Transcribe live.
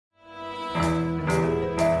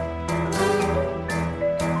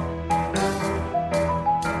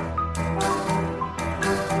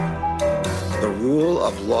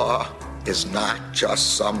law is not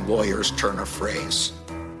just some lawyer's turn of phrase.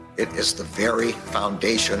 It is the very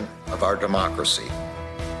foundation of our democracy.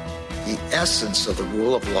 The essence of the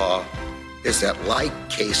rule of law is that like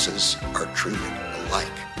cases are treated alike.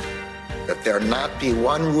 That there not be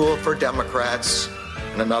one rule for Democrats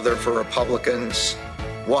and another for Republicans,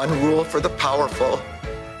 one rule for the powerful,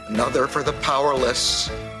 another for the powerless,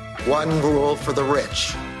 one rule for the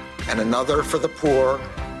rich and another for the poor,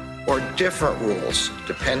 or different rules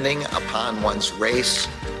depending upon one's race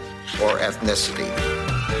or ethnicity.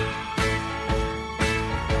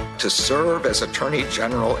 To serve as Attorney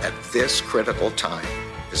General at this critical time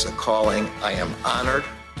is a calling I am honored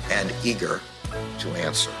and eager to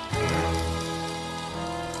answer.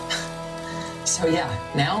 So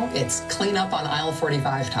now it's cleanup on aisle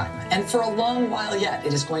 45 time. And for a long while yet,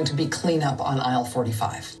 it is going to be cleanup on aisle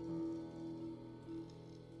 45.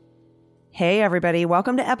 Hey, everybody.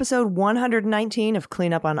 Welcome to episode 119 of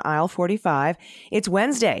Cleanup on Aisle 45. It's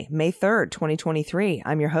Wednesday, May 3rd, 2023.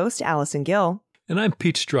 I'm your host, Allison Gill. And I'm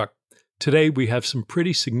Pete Struck. Today, we have some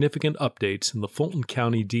pretty significant updates in the Fulton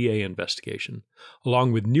County DA investigation,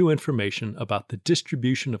 along with new information about the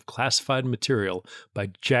distribution of classified material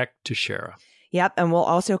by Jack Teixeira. Yep, and we'll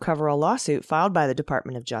also cover a lawsuit filed by the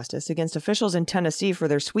Department of Justice against officials in Tennessee for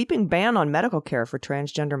their sweeping ban on medical care for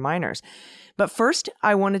transgender minors. But first,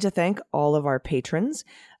 I wanted to thank all of our patrons.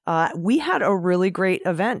 We had a really great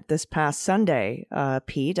event this past Sunday,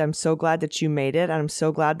 Pete. I'm so glad that you made it, and I'm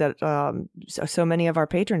so glad that so many of our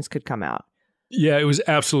patrons could come out. Yeah, it was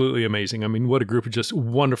absolutely amazing. I mean, what a group of just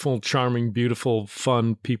wonderful, charming, beautiful,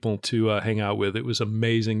 fun people to hang out with. It was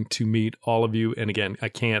amazing to meet all of you. And again, I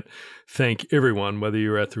can't thank everyone, whether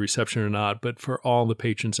you're at the reception or not, but for all the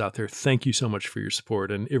patrons out there, thank you so much for your support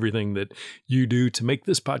and everything that you do to make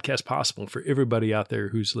this podcast possible for everybody out there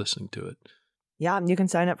who's listening to it. Yeah, you can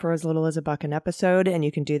sign up for as little as $1 an episode, and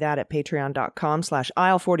you can do that at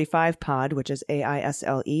patreon.com/aisle45pod, which is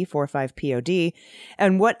AISLE45POD.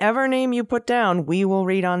 And whatever name you put down, we will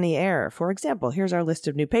read on the air. For example, here's our list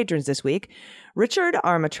of new patrons this week. Richard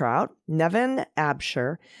Armatrout, Nevin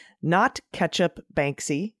Absher, Not Ketchup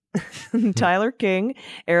Banksy, Tyler King,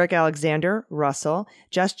 Eric Alexander, Russell,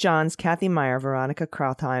 Jess Johns, Kathy Meyer, Veronica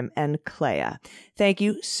Krautheim, and Clea. Thank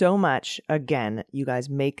you so much again. You guys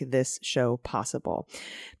make this show possible.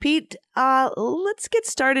 Pete, let's get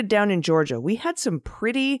started down in Georgia. We had some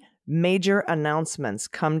pretty major announcements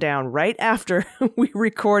come down right after we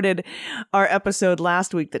recorded our episode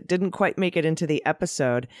last week that didn't quite make it into the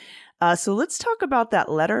episode. So let's talk about that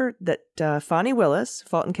letter that Fani Willis,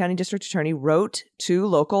 Fulton County District Attorney, wrote to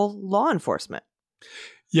local law enforcement.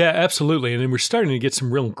 Yeah, absolutely. And then we're starting to get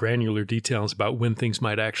some real granular details about when things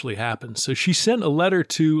might actually happen. So she sent a letter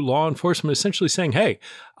to law enforcement essentially saying, hey,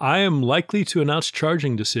 I am likely to announce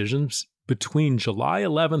charging decisions between July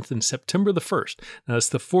 11th and September the 1st. Now, that's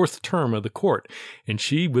the fourth term of the court. And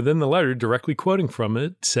she, within the letter, directly quoting from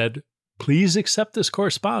it, said, please accept this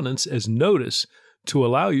correspondence as notice to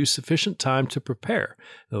allow you sufficient time to prepare.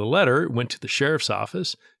 Now, the letter went to the sheriff's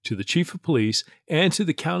office, to the chief of police, and to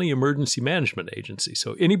the county emergency management agency.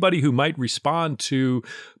 So anybody who might respond to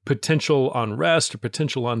potential unrest or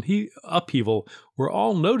potential upheaval were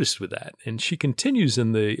all noticed with that. And she continues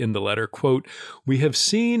in the letter, quote, we have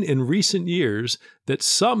seen in recent years that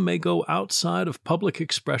some may go outside of public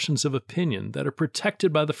expressions of opinion that are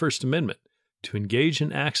protected by the First Amendment to engage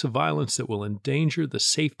in acts of violence that will endanger the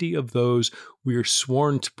safety of those we are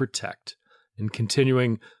sworn to protect. And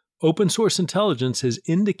continuing, open source intelligence has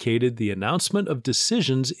indicated the announcement of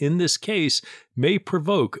decisions in this case may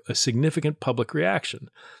provoke a significant public reaction.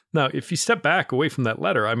 Now, if you step back away from that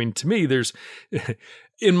letter, I mean, to me,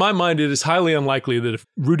 in my mind, it is highly unlikely that if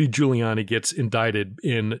Rudy Giuliani gets indicted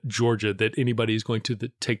in Georgia, that anybody is going to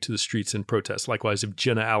take to the streets and protest. Likewise, if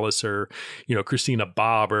Jenna Ellis or, Christina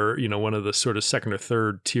Bobb or, one of the sort of second or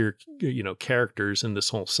third tier, characters in this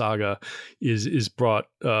whole saga is brought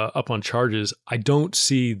up on charges, I don't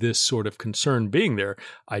see this sort of concern being there.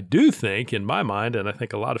 I do think, in my mind, and I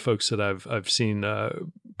think a lot of folks that I've seen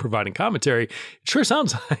providing commentary, it sure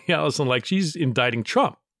sounds like, Allison, like she's indicting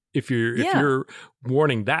Trump. If you're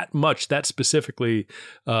warning that much, that specifically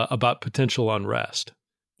about potential unrest.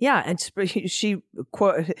 Yeah, and she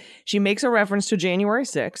makes a reference to January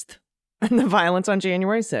 6th and the violence on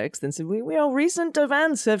January 6th, and said, recent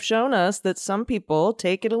events have shown us that some people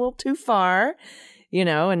take it a little too far,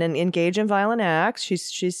 and then engage in violent acts.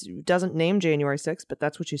 She doesn't name January 6th, but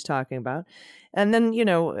that's what she's talking about. And then,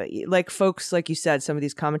 like folks, like you said, some of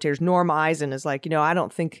these commentators, Norm Eisen is like, I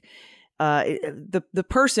don't think the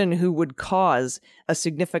person who would cause a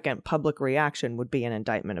significant public reaction would be an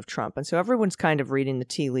indictment of Trump. And so everyone's kind of reading the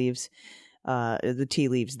tea leaves the tea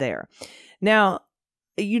leaves there. Now,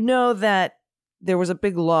 you know that there was a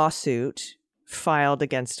big lawsuit filed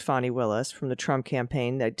against Fani Willis from the Trump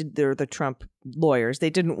campaign. They're the Trump lawyers. They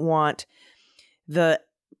didn't want the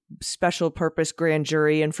special purpose grand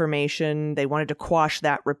jury information. They wanted to quash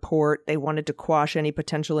that report. They wanted to quash any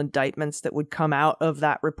potential indictments that would come out of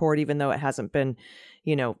that report, even though it hasn't been,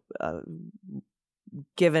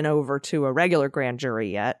 given over to a regular grand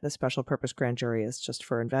jury yet. The special purpose grand jury is just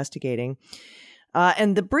for investigating.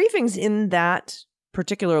 And the briefings in that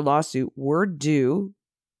particular lawsuit were due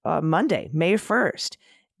Monday, May 1st.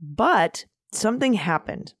 But something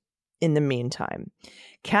happened in the meantime.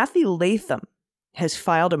 Kathy Latham has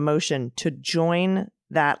filed a motion to join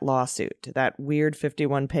that lawsuit, that weird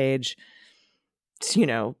 51-page,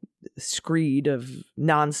 screed of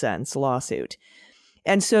nonsense lawsuit.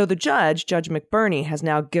 And so the Judge McBurney, has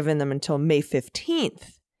now given them until May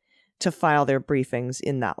 15th to file their briefings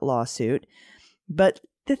in that lawsuit. But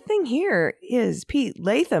the thing here is, Kathy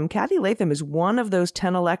Latham is one of those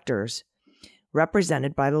 10 electors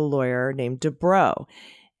represented by the lawyer named Dubrow.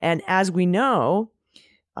 And as we know,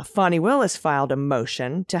 Fani Willis filed a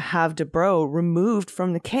motion to have Dubrow removed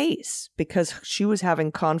from the case because she was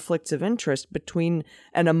having conflicts of interest between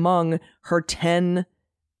and among her 10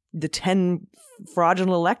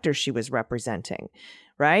 fraudulent electors she was representing,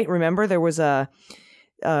 right? Remember, there was a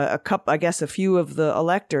couple, I guess a few of the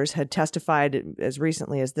electors had testified as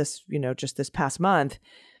recently as this, just this past month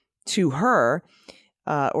to her,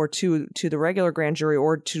 or to the regular grand jury,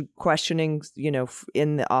 or to questioning,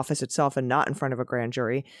 in the office itself and not in front of a grand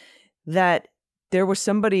jury, that there was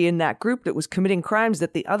somebody in that group that was committing crimes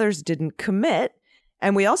that the others didn't commit.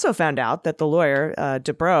 And we also found out that the lawyer,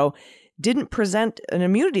 Dubrow, didn't present an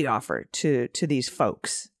immunity offer to these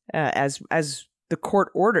folks as the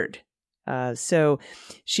court ordered. So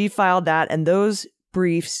she filed that, and those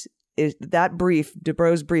briefs,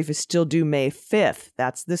 Dubrow's brief is still due May 5th.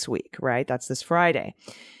 That's this week, right? That's this Friday.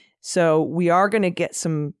 So we are going to get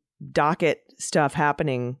some docket stuff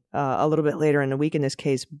happening a little bit later in the week in this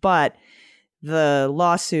case, but the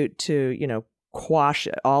lawsuit to, quash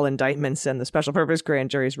all indictments and the special purpose grand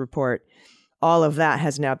jury's report, all of that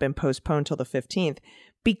has now been postponed till the 15th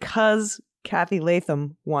because Kathy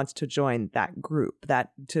Latham wants to join that group,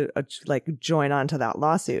 join onto that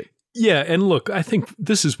lawsuit. Yeah. And look, I think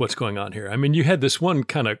this is what's going on here. I mean, you had this one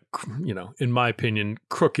kind of, in my opinion,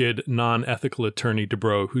 crooked, non-ethical attorney,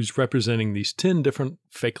 Dubrow, who's representing these 10 different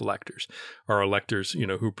fake electors, or electors,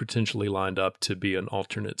 who potentially lined up to be an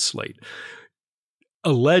alternate slate.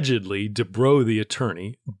 Allegedly, Dubrow, the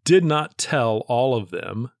attorney, did not tell all of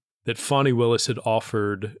them that Fani Willis had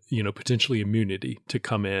offered, potentially immunity to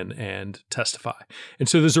come in and testify. And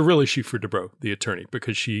so there's a real issue for Dubrow, the attorney,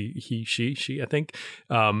 because she, I think,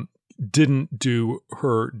 didn't do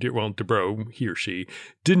Dubrow, he or she,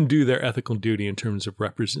 didn't do their ethical duty in terms of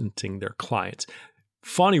representing their clients.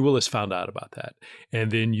 Fani Willis found out about that.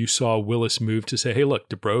 And then you saw Willis move to say, hey, look,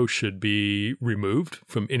 Dubrow should be removed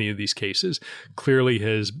from any of these cases. Clearly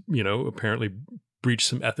has, apparently breached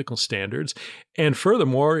some ethical standards. And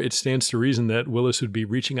furthermore, it stands to reason that Willis would be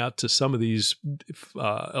reaching out to some of these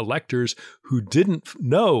electors who didn't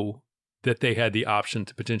know that they had the option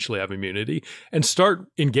to potentially have immunity and start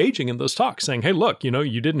engaging in those talks saying, hey, look,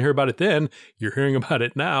 you didn't hear about it then, you're hearing about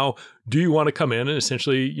it now. Do you want to come in and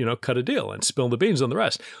essentially, cut a deal and spill the beans on the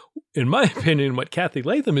rest? In my opinion, what Kathy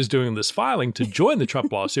Latham is doing in this filing to join the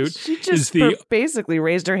Trump lawsuit basically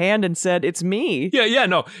raised her hand and said, it's me. Yeah,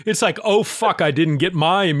 no. It's like, oh, fuck, I didn't get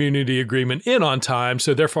my immunity agreement in on time,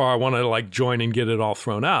 so therefore I want to join and get it all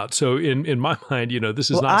thrown out. So in my mind, this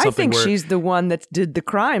is not something where... I think she's the one that did the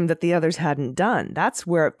crime that the others hadn't done. That's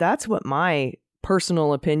what my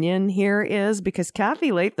personal opinion here is, because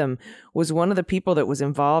Kathy Latham was one of the people that was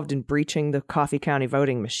involved in breaching the Coffee County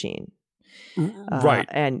voting machine. Right.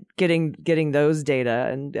 And getting those data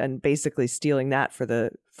and basically stealing that for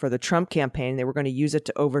the Trump campaign. They were going to use it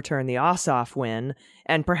to overturn the Ossoff win,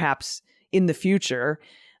 and perhaps in the future,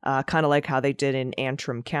 kind of like how they did in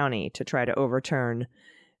Antrim County to try to overturn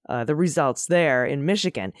the results there in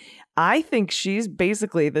Michigan. I think she's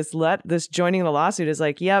basically this joining the lawsuit is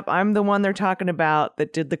like, yep, I'm the one they're talking about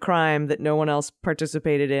that did the crime that no one else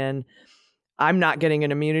participated in. I'm not getting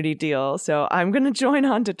an immunity deal, so I'm going to join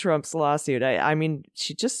on to Trump's lawsuit. I mean,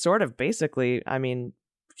 she just sort of basically,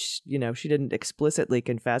 she didn't explicitly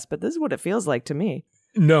confess, but this is what it feels like to me.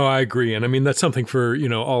 No, I agree. And I mean, that's something for,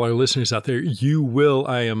 all our listeners out there. You will,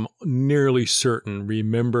 I am nearly certain,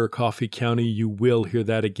 remember Coffee County. You will hear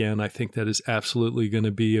that again. I think that is absolutely going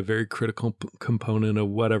to be a very critical component of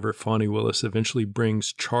whatever Fani Willis eventually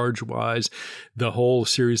brings charge-wise. The whole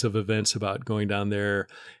series of events about going down there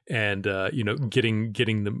and getting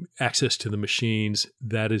the access to the machines,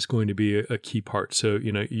 that is going to be a key part. So,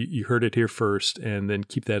 you heard it here first, and then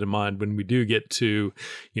keep that in mind when we do get to,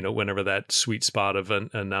 whenever that sweet spot of an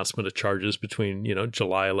announcement of charges between,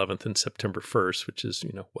 July 11th and September 1st, which is,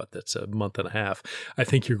 that's a month and a half. I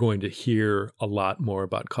think you're going to hear a lot more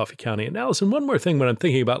about Coffee County. And Allison, one more thing when I'm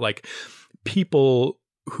thinking about like people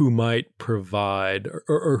who might provide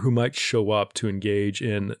or who might show up to engage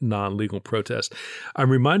in non-legal protest.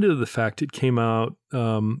 I'm reminded of the fact it came out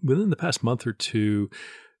within the past month or two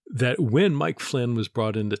that when Mike Flynn was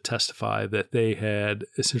brought in to testify, that they had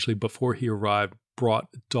essentially, before he arrived, brought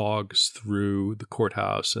dogs through the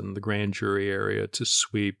courthouse and the grand jury area to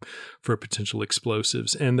sweep for potential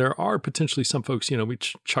explosives. And there are potentially some folks, we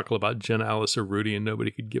chuckle about Jen, Alice, or Rudy, and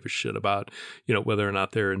nobody could give a shit about, whether or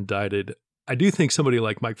not they're indicted. I do think somebody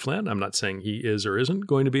like Mike Flynn, I'm not saying he is or isn't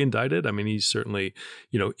going to be indicted. I mean, he's certainly,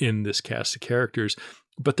 in this cast of characters.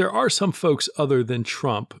 But there are some folks other than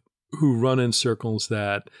Trump who run in circles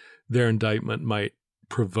that their indictment might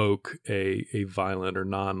provoke a violent or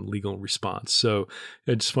non-legal response. So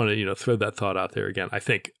I just want to, throw that thought out there again. I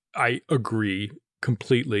think I agree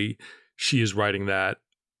completely. She is writing that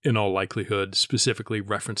in all likelihood, specifically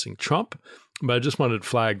referencing Trump. But I just wanted to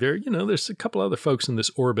flag there, there's a couple other folks in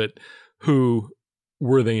this orbit who,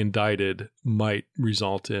 were they indicted, might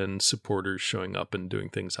result in supporters showing up and doing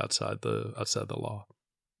things outside the law.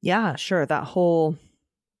 Yeah, sure. That whole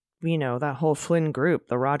Flynn group,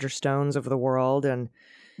 the Roger Stones of the world, and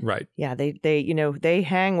right. Yeah, they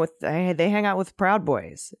hang out with Proud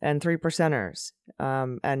Boys and 3%ers,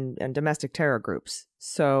 and domestic terror groups.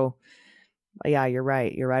 So yeah, you're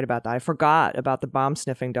right. You're right about that. I forgot about the bomb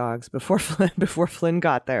sniffing dogs before Flynn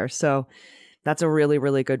got there. So that's a really,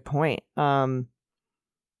 really good point.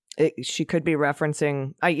 She could be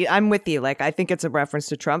referencing, I'm with you. Like, I think it's a reference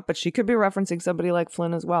to Trump, but she could be referencing somebody like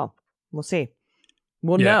Flynn as well. We'll see.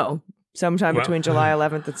 We'll know sometime between July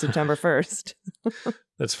 11th and September 1st.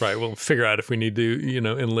 That's right. We'll figure out if we need to,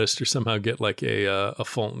 enlist or somehow get like a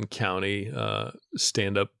Fulton County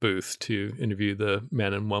stand-up booth to interview the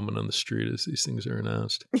man and woman on the street as these things are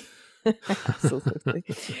announced. Absolutely.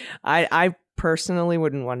 I personally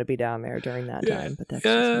wouldn't want to be down there during that time, but that's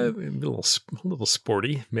a little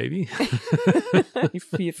sporty, maybe.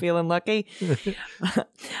 You feeling lucky?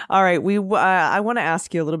 All right, I want to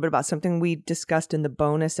ask you a little bit about something we discussed in the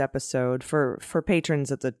bonus episode for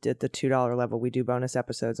patrons at the $2 level. We do bonus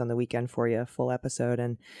episodes on the weekend for you, a full episode,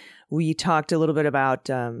 and we talked a little bit about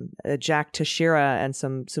Jack Teixeira and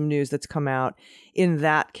some news that's come out in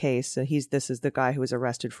that case. This is the guy who was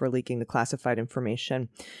arrested for leaking the classified information.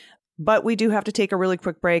 But we do have to take a really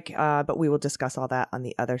quick break, but we will discuss all that on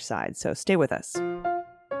the other side. So stay with us.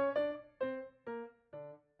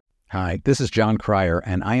 Hi, this is John Cryer,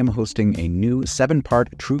 and I am hosting a new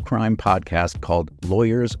 7-part true crime podcast called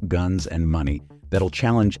Lawyers, Guns, and Money that'll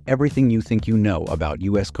challenge everything you think you know about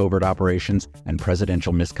U.S. covert operations and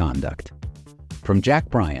presidential misconduct. From Jack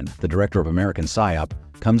Bryan, the director of American PSYOP,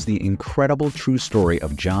 comes the incredible true story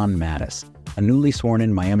of John Mattis, a newly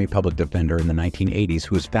sworn-in Miami public defender in the 1980s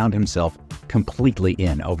who has found himself completely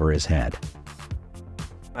in over his head.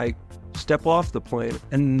 I step off the plane,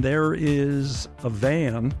 and there is a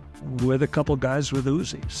van with a couple guys with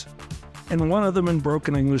Uzis. And one of them in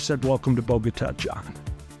broken English said, "Welcome to Bogota, John."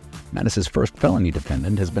 Mattis's first felony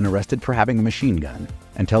defendant has been arrested for having a machine gun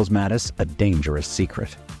and tells Mattis a dangerous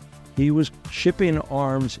secret. He was shipping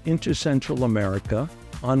arms into Central America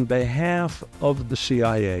on behalf of the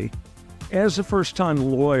CIA. As a first-time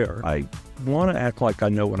lawyer, I want to act like I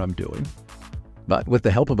know what I'm doing. But with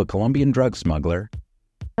the help of a Colombian drug smuggler...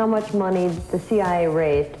 How much money the CIA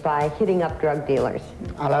raised by hitting up drug dealers?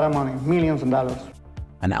 A lot of money, millions of dollars.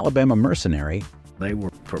 An Alabama mercenary... They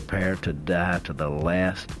were prepared to die to the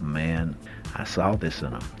last man. I saw this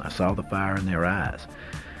in them. I saw the fire in their eyes.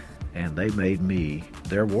 And they made me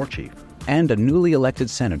their war chief. And a newly elected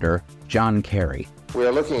senator, John Kerry. We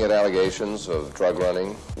are looking at allegations of drug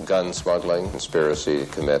running, gun smuggling, conspiracy to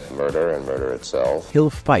commit murder and murder itself. He'll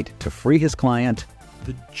fight to free his client.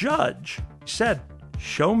 The judge said,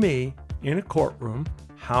 "Show me in a courtroom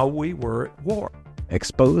how we were at war."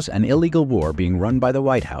 Expose an illegal war being run by the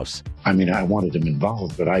White House. I mean, I wanted him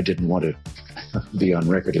involved, but I didn't want to be on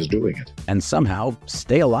record as doing it. And somehow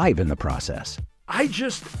stay alive in the process. I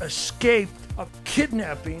just escaped a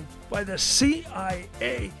kidnapping by the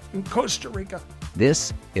CIA in Costa Rica.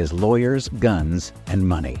 This is Lawyers, Guns, and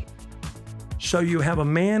Money. So you have a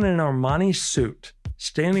man in an Armani suit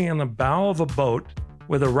standing on the bow of a boat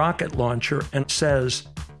with a rocket launcher and says,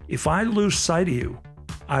 "If I lose sight of you,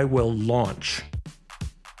 I will launch.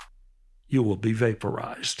 You will be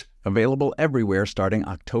vaporized." Available everywhere starting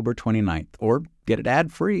October 29th, or get it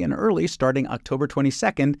ad-free and early starting October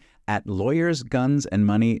 22nd at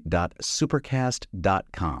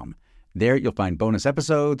lawyersgunsandmoney.supercast.com. There you'll find bonus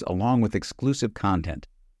episodes along with exclusive content.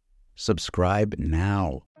 Subscribe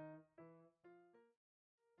now.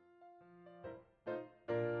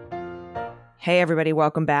 Hey, everybody,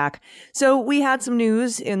 welcome back. So we had some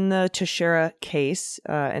news in the Teixeira case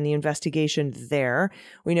and the investigation there.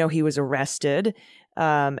 We know he was arrested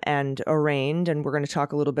and arraigned, and we're going to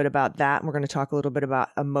talk a little bit about that. And we're going to talk a little bit about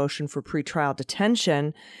a motion for pretrial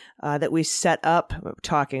detention that we set up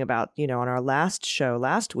talking about, on our last show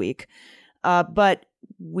last week. But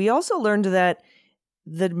we also learned that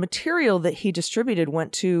the material that he distributed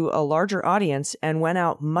went to a larger audience and went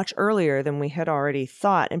out much earlier than we had already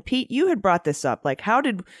thought. And Pete, you had brought this up. Like,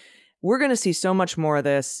 we're going to see so much more of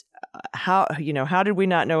this. How did we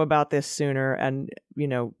not know about this sooner? And,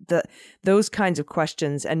 those kinds of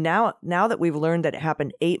questions. And now that we've learned that it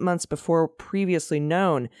happened 8 months before previously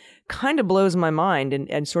known, kind of blows my mind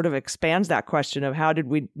and sort of expands that question of how did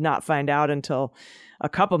we not find out until a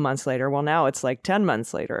couple months later? Well, now it's like 10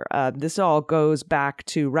 months later. This all goes back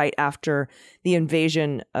to right after the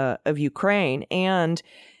invasion of Ukraine, and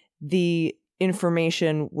the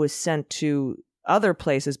information was sent to other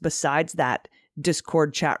places besides that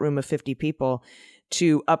Discord chat room of 50 people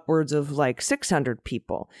to upwards of like 600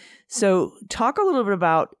 people. So talk a little bit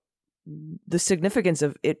about the significance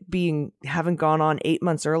of it having gone on 8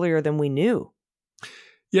 months earlier than we knew.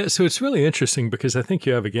 Yeah, so it's really interesting because I think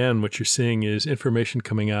you have, again, what you're seeing is information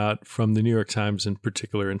coming out from the New York Times in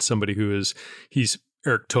particular, and somebody he's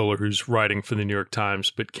Eric Toller, who's writing for the New York Times,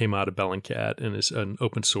 but came out of Bellingcat and is an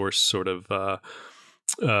open source sort of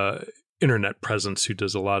internet presence who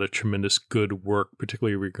does a lot of tremendous good work,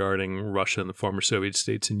 particularly regarding Russia and the former Soviet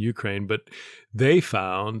states and Ukraine. But they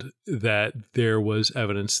found that there was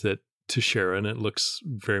evidence that Teixeira, and it looks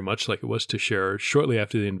very much like it was Teixeira shortly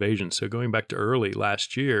after the invasion. So going back to early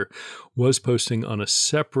last year, was posting on a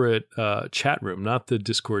separate chat room, not the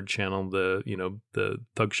Discord channel, the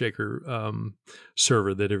Thug Shaker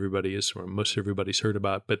server that most everybody's heard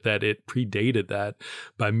about, but that it predated that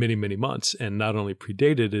by many, many months. And not only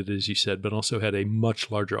predated it, as you said, but also had a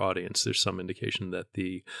much larger audience. There's some indication that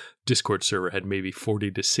the Discord server had maybe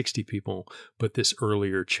 40 to 60 people, but this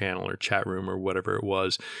earlier channel or chat room or whatever it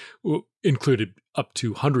was included up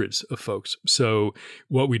to hundreds of folks. So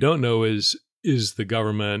what we don't know is the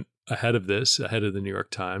government ahead of the New York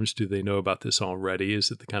Times? Do they know about this already? Is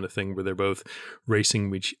it the kind of thing where they're both racing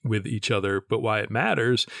with each other? But why it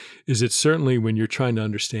matters is it's certainly when you're trying to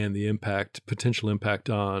understand the potential impact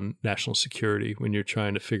on national security, when you're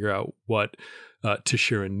trying to figure out what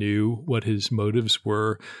Teixeira knew, what his motives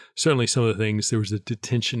were. Certainly some of the things, there was a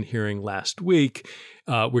detention hearing last week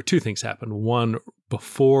where two things happened. One,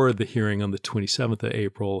 before the hearing on the 27th of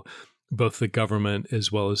April, both the government as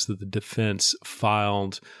well as the defense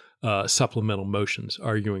filed supplemental motions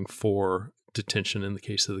arguing for detention in the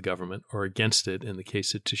case of the government or against it in the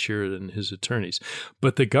case of Teixeira and his attorneys.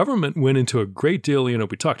 But the government went into a great deal,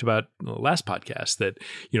 we talked about in the last podcast that,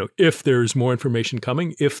 if there's more information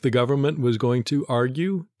coming, if the government was going to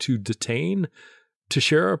argue to detain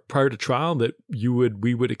Teixeira prior to trial, that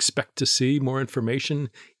we would expect to see more information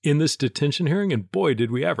in this detention hearing. And boy,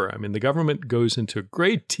 did we ever. I mean, the government goes into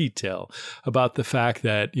great detail about the fact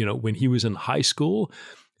that, when he was in high school,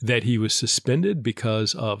 that he was suspended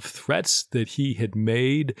because of threats that he had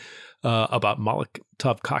made about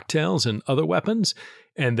Molotov cocktails and other weapons.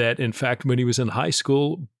 And that, in fact, when he was in high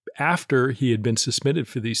school, after he had been suspended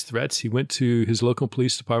for these threats, he went to his local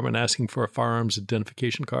police department asking for a firearms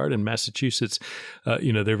identification card. In Massachusetts,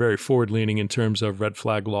 they're very forward-leaning in terms of red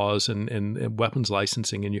flag laws and weapons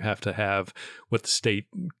licensing, and you have to have what the state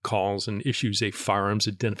calls and issues a firearms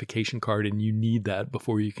identification card, and you need that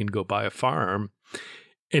before you can go buy a firearm.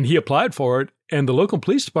 And he applied for it, and the local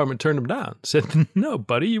police department turned him down. Said, no,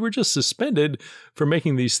 buddy, you were just suspended for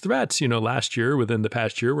making these threats, last year, within the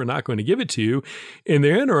past year. We're not going to give it to you. In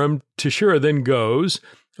the interim, Teixeira then goes,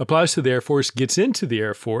 applies to the Air Force, gets into the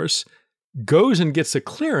Air Force, goes and gets a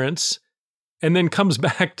clearance, and then comes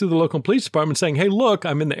back to the local police department saying, hey, look,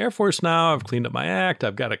 I'm in the Air Force now. I've cleaned up my act.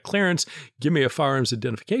 I've got a clearance. Give me a firearms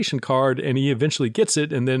identification card. And he eventually gets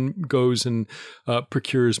it and then goes and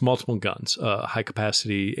procures multiple guns, a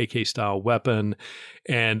high-capacity AK-style weapon.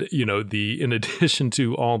 And, in addition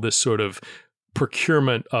to all this sort of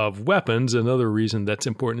procurement of weapons, another reason that's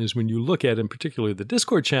important is when you look at, in particular, the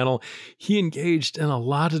Discord channel, he engaged in a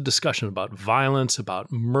lot of discussion about violence, about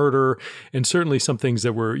murder, and certainly some things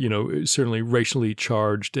that were, certainly racially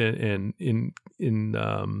charged and in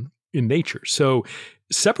nature. So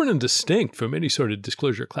separate and distinct from any sort of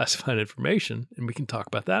disclosure of classified information, and we can talk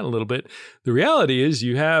about that in a little bit, the reality is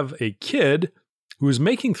you have a kid who is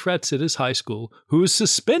making threats at his high school, who is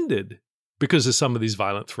suspended because of some of these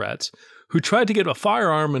violent threats, who tried to get a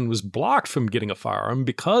firearm and was blocked from getting a firearm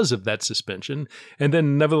because of that suspension, and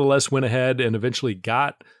then nevertheless went ahead and eventually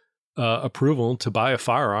got approval to buy a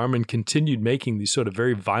firearm and continued making these sort of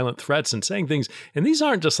very violent threats and saying things. And these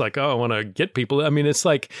aren't just like, oh, I want to get people. I mean, it's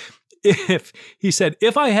like if he said,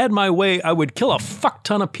 if I had my way, I would kill a fuck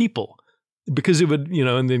ton of people. Because it would,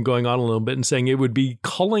 and then going on a little bit and saying it would be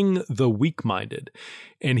culling the weak-minded.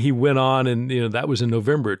 And he went on and, that was in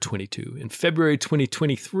November 22. In February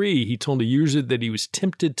 2023, he told a user that he was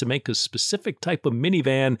tempted to make a specific type of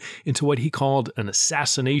minivan into what he called an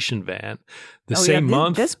assassination van. The same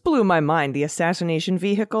month. This blew my mind, the assassination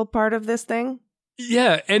vehicle part of this thing.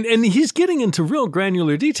 Yeah, and he's getting into real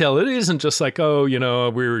granular detail. It isn't just like, oh,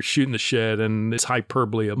 we were shooting the shit and it's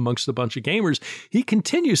hyperbole amongst a bunch of gamers. He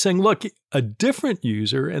continues saying, look, a different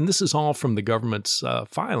user, and this is all from the government's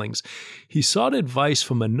filings, he sought advice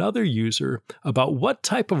from another user about what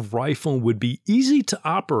type of rifle would be easy to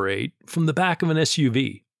operate from the back of an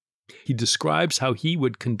SUV. He describes how he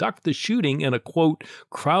would conduct the shooting in a, quote,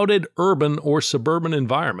 crowded urban or suburban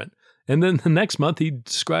environment. And then the next month, he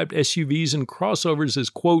described SUVs and crossovers as,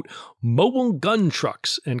 quote, mobile gun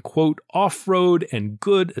trucks and, quote, off-road and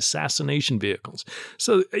good assassination vehicles.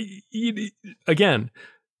 So, again,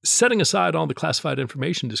 setting aside all the classified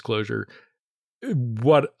information disclosure,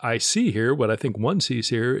 what I see here, what I think one sees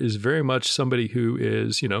here is very much somebody who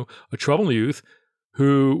is, a troubled youth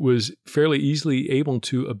who was fairly easily able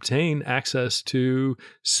to obtain access to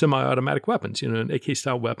semi-automatic weapons. An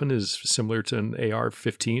AK-style weapon is similar to an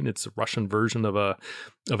AR-15. It's a Russian version of an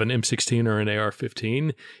M16 or an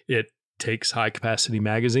AR-15. It takes high-capacity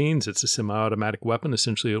magazines. It's a semi-automatic weapon.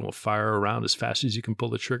 Essentially, it will fire around as fast as you can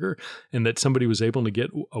pull the trigger. And that somebody was able to get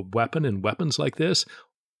a weapon and weapons like this,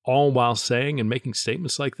 all while saying and making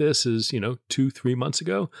statements like this is, 2-3 months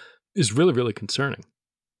ago, is really, really concerning.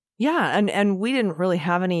 Yeah, and we didn't really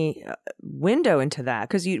have any window into that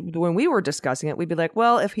because when we were discussing it, we'd be like,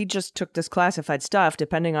 well, if he just took this classified stuff,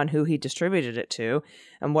 depending on who he distributed it to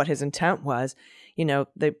and what his intent was,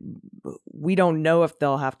 we don't know if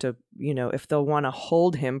they'll have to, if they'll want to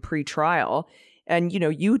hold him pre-trial. And,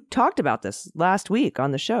 you talked about this last week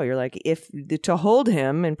on the show. You're like, if to hold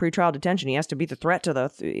him in pretrial detention, he has to be the threat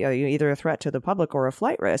to either a threat to the public or a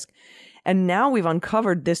flight risk. And now we've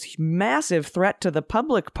uncovered this massive threat to the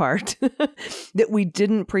public part that we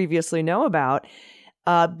didn't previously know about.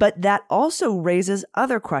 But that also raises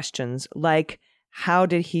other questions, like how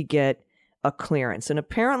did he get a clearance? And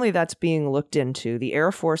apparently that's being looked into. The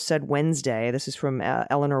Air Force said Wednesday, this is from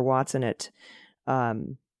Eleanor Watson at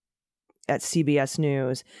CBS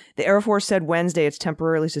News. The Air Force said Wednesday it's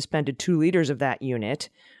temporarily suspended 2 leaders of that unit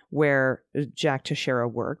where Jack Teixeira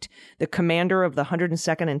worked. The commander of the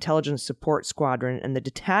 102nd Intelligence Support Squadron and the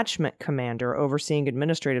detachment commander overseeing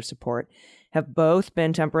administrative support have both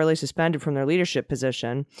been temporarily suspended from their leadership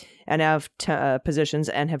position and have positions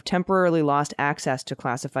and have temporarily lost access to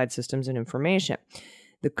classified systems and information.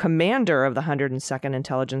 The commander of the 102nd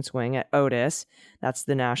Intelligence Wing at Otis, that's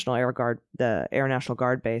the National Air Guard, the Air National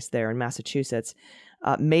Guard base there in Massachusetts,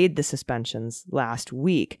 made the suspensions last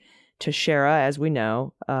week. Teixeira, as we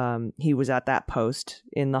know, he was at that post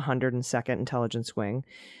in the 102nd Intelligence Wing.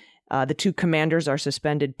 The 2 commanders are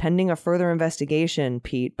suspended pending a further investigation,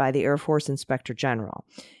 Pete, by the Air Force Inspector General.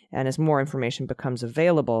 And as more information becomes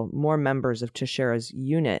available, more members of Teixeira's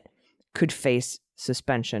unit could face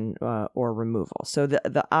suspension or removal. So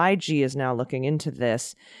the IG is now looking into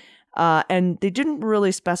this. And they didn't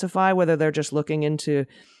really specify whether they're just looking into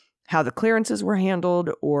how the clearances were handled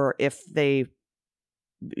or if they,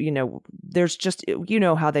 there's just,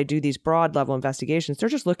 how they do these broad level investigations. They're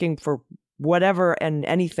just looking for whatever and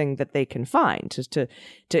anything that they can find to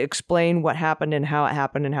explain what happened and how it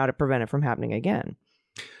happened and how to prevent it from happening again.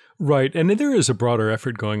 Right. And there is a broader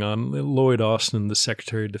effort going on. Lloyd Austin, the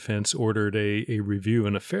Secretary of Defense, ordered a review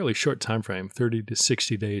in a fairly short time frame, 30 to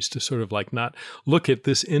 60 days, to sort of like not look at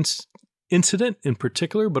this incident in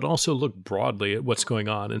particular, but also look broadly at what's going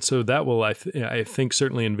on. And so that will, I think,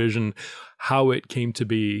 certainly envision how it came to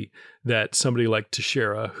be that somebody like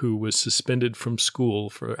Teixeira, who was suspended from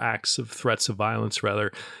school for threats of violence,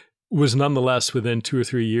 was nonetheless within 2 or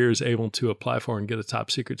 3 years able to apply for and get a top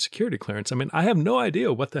secret security clearance. I mean, I have no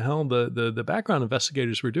idea what the hell the background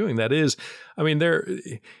investigators were doing. That is, I mean,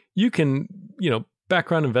 you can,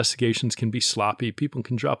 background investigations can be sloppy. People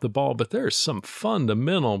can drop the ball, but there are some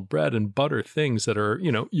fundamental bread and butter things that are,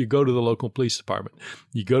 you go to the local police department,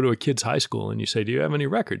 you go to a kid's high school and you say, do you have any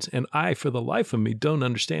records? And I, for the life of me, don't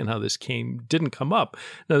understand how this didn't come up.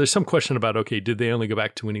 Now, there's some question about, okay, did they only go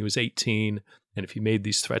back to when he was 18? And if he made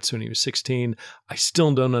these threats when he was 16, I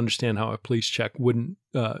still don't understand how a police check wouldn't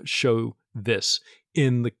show this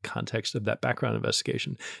in the context of that background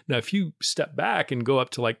investigation. Now, if you step back and go up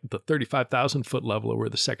to like the 35,000 foot level where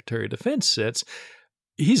the Secretary of Defense sits,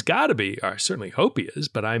 he's got to be, or I certainly hope he is,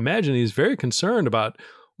 but I imagine he's very concerned about,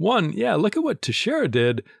 one, yeah, look at what Teixeira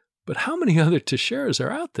did, but how many other Teixeiras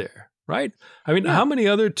are out there? Right? I mean, how many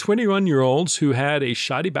other 21-year-olds who had a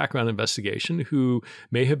shoddy background investigation, who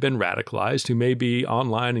may have been radicalized, who may be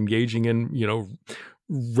online engaging in,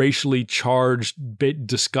 racially charged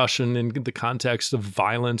discussion in the context of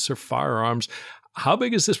violence or firearms? How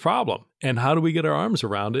big is this problem? And how do we get our arms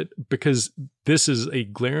around it? Because this is a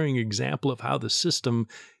glaring example of how the system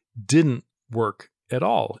didn't work at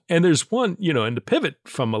all. And there's one, and to pivot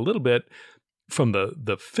from a little bit from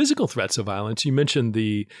the physical threats of violence, you mentioned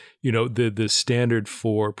the standard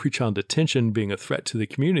for pre-trial detention being a threat to the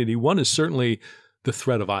community. One is certainly the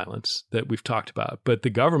threat of violence that we've talked about. But the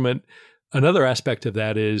government, another aspect of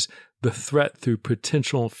that is the threat through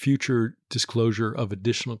potential future disclosure of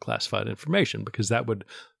additional classified information, because that would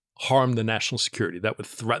harm the national security. That would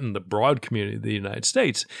threaten the broad community of the United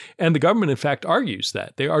States. And the government, in fact, argues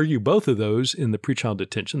that. They argue both of those in the pre-trial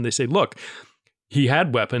detention. They say, look, he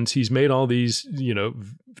had weapons. He's made all these,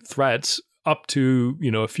 threats up to,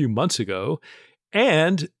 a few months ago.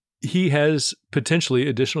 And he has potentially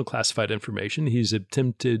additional classified information. He's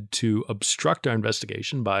attempted to obstruct our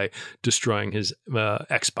investigation by destroying his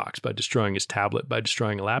Xbox, by destroying his tablet, by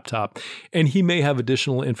destroying a laptop. And he may have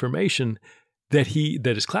additional information that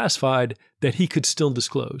is classified that he could still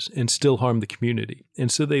disclose and still harm the community.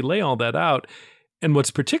 And so they lay all that out. And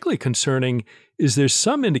what's particularly concerning is there's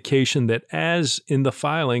some indication that as in the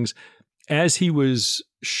filings, as he was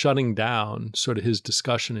shutting down sort of his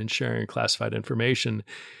discussion and sharing classified information,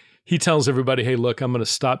 he tells everybody, hey, look, I'm going to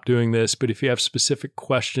stop doing this, but if you have specific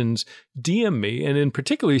questions, DM me. And in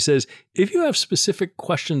particular, he says, if you have specific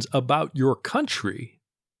questions about your country,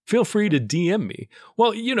 feel free to DM me.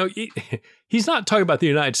 Well, he's not talking about the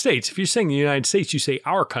United States. If you're saying the United States, you say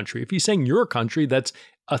our country. If he's saying your country, that's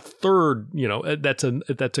a third,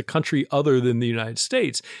 that's a country other than the United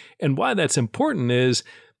States. And why that's important is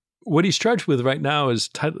what he's charged with right now is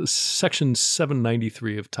Section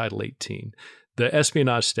 793 of Title 18. The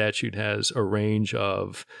espionage statute has a range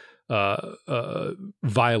of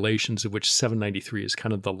violations, of which 793 is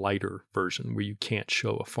kind of the lighter version, where you can't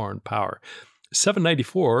show a foreign power.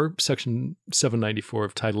 794, Section 794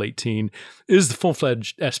 of Title 18, is the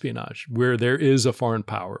full-fledged espionage, where there is a foreign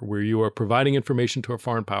power, where you are providing information to a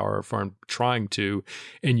foreign power, or foreign trying to,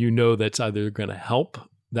 and you know that's either going to help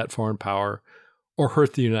that foreign power or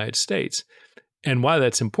hurt the United States. And why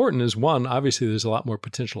that's important is, one, obviously there's a lot more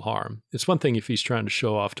potential harm. It's one thing if he's trying to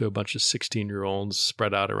show off to a bunch of 16-year-olds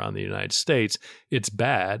spread out around the United States. It's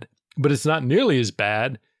bad, but it's not nearly as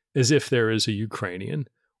bad as if there is a Ukrainian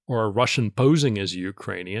or a Russian posing as a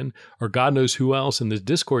Ukrainian, or God knows who else in this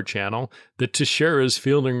Discord channel that Teixeira is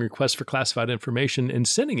fielding requests for classified information and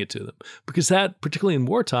sending it to them. Because that, particularly in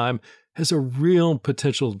wartime, has a real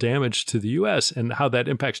potential damage to the U.S. And how that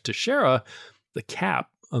impacts Teixeira, the cap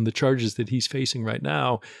on the charges that he's facing right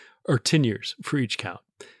now are 10 years for each count.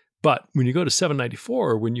 But when you go to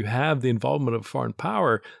 794, when you have the involvement of a foreign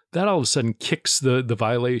power, that all of a sudden kicks the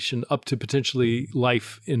violation up to potentially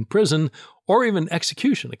life in prison or even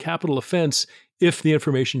execution, a capital offense, if the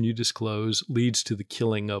information you disclose leads to the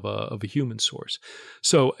killing of a human source.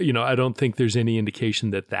 So, I don't think there's any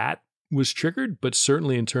indication that was triggered, but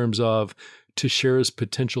certainly in terms of Teixeira's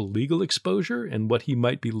potential legal exposure and what he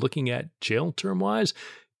might be looking at jail term-wise,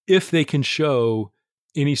 if they can show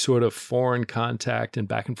any sort of foreign contact and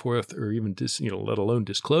back and forth, or even let alone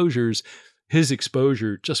disclosures, his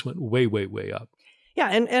exposure just went way, way, way up. Yeah,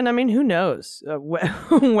 and I mean, who knows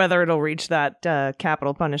whether it'll reach that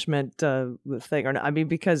capital punishment thing or not. I mean,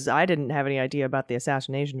 because I didn't have any idea about the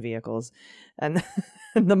assassination vehicles and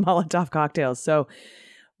the Molotov cocktails. So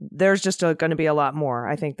there's just going to be a lot more,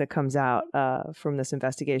 I think, that comes out from this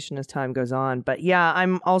investigation as time goes on. But yeah,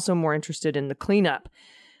 I'm also more interested in the cleanup,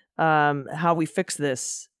 how we fix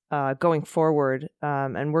this going forward.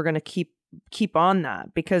 And we're going to keep on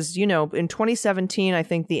that because, in 2017, I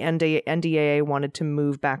think the NDAA wanted to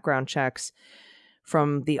move background checks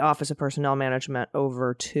from the Office of Personnel Management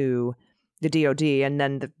over to the DOD. And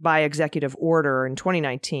then by executive order in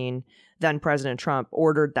 2019, then President Trump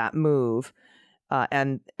ordered that move.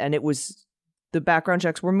 And it was the background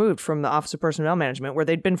checks were moved from the Office of Personnel Management, where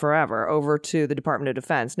they'd been forever, over to the Department of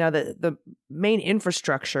Defense. Now, the main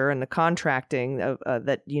infrastructure and the contracting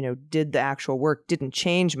that did the actual work didn't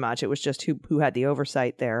change much. It was just who had the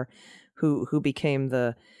oversight there, who became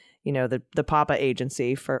the PAPA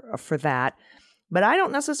agency for that. But I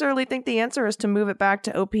don't necessarily think the answer is to move it back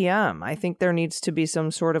to OPM. I think there needs to be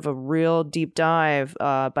some sort of a real deep dive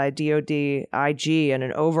by DoD IG and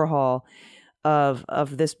an overhaul of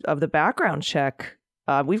the background check.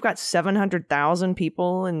 We've got 700,000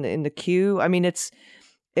 people in the queue. I mean,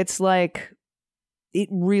 it's like it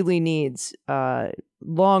really needs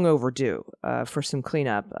long overdue for some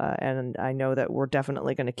cleanup. And I know that we're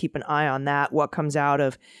definitely going to keep an eye on that. What comes out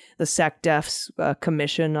of the SecDef's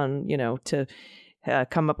commission on to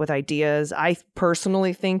come up with ideas. I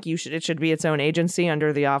personally think it should be its own agency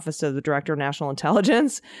under the Office of the Director of National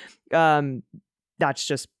Intelligence. That's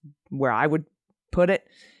just where I would put it,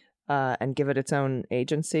 and give it its own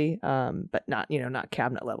agency, but not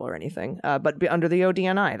cabinet level or anything. But be under the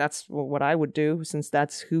ODNI. That's what I would do, since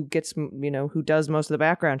that's who gets who does most of the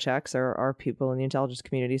background checks are people in the intelligence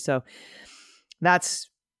community. So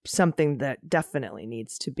that's something that definitely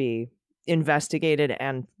needs to be investigated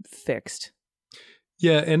and fixed.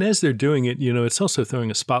 Yeah, and as they're doing it, it's also throwing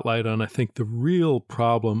a spotlight on, I think, the real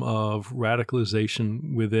problem of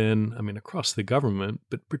radicalization across the government,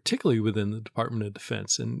 but particularly within the Department of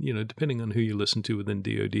Defense. And, depending on who you listen to within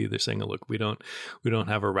DoD, they're saying, look, we don't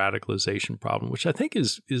have a radicalization problem, which I think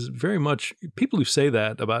is very much, people who say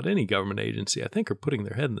that about any government agency, I think, are putting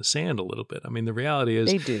their head in the sand a little bit. I mean, the reality is,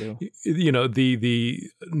 they do. The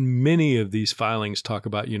many of these filings talk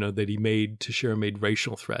about, that Teixeira made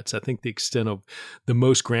racial threats. I think the extent of the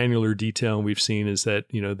most granular detail we've seen is that,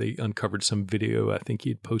 they uncovered some video, I think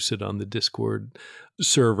he'd posted on the Discord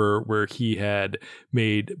server, where he had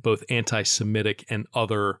made both anti-Semitic and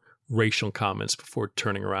other racial comments before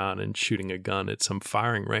turning around and shooting a gun at some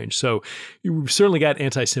firing range. So you've certainly got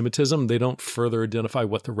anti-Semitism. They don't further identify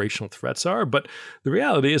what the racial threats are. But the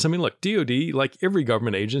reality is, look, DoD, like every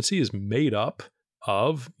government agency, is made up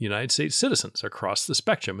of United States citizens across the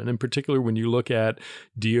spectrum. And in particular, when you look at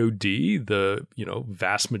DoD, the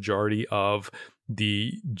vast majority of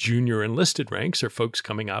the junior enlisted ranks are folks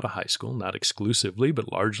coming out of high school, not exclusively,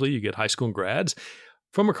 but largely you get high school grads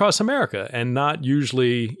from across America, and not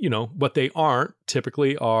usually, what they aren't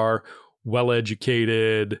typically are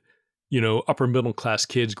well-educated, upper middle class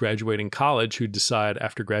kids graduating college who decide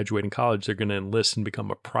after graduating college they're going to enlist and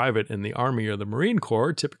become a private in the Army or the Marine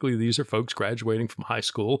Corps. Typically, these are folks graduating from high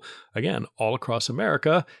school, again, all across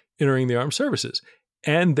America, entering the armed services.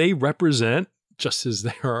 And they represent, just as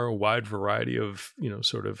there are a wide variety of,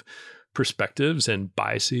 sort of perspectives and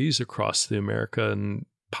biases across the American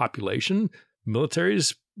population, military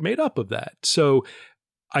is made up of that. So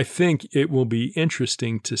I think it will be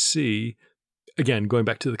interesting to see, again, going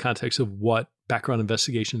back to the context of what background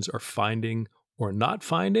investigations are finding or not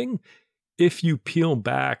finding, if you peel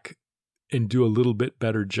back and do a little bit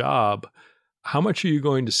better job, how much are you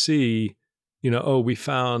going to see, we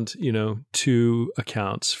found, 2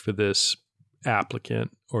 accounts for this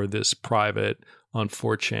applicant or this private on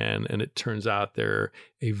 4chan, and it turns out they're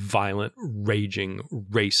a violent, raging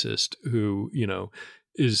racist who,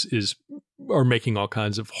 are making all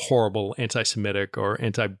kinds of horrible anti-Semitic or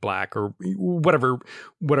anti-Black or whatever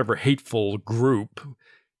hateful group,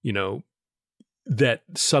 that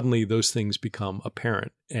suddenly those things become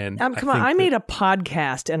apparent. And come on, I made a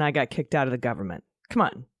podcast and I got kicked out of the government. Come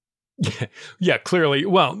on. Yeah, clearly.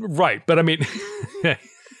 Well, right. But I mean,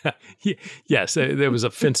 yes, that was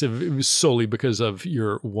offensive. It was solely because of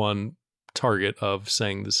your one target of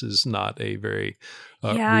saying this is not a very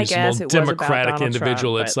reasonable democratic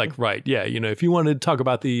individual. Trump, it's like, right. Yeah. If you wanted to talk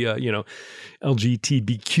about the,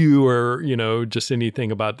 LGBTQ or, just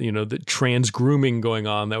anything about, the trans grooming going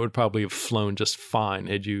on, that would probably have flown just fine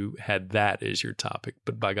had you had that as your topic.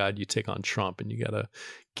 But by God, you take on Trump and you got to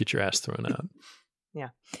get your ass thrown out. Yeah.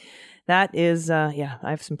 That is, I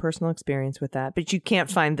have some personal experience with that. But you can't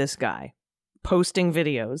find this guy posting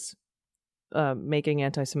videos, making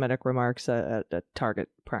anti-Semitic remarks at target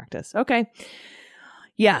practice. Okay.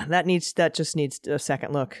 Yeah, that just needs a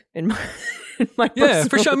second look in my yeah,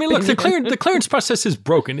 for sure. I mean, look, the clearance process is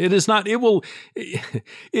broken. It is not.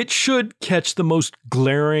 It should catch the most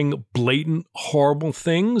glaring, blatant, horrible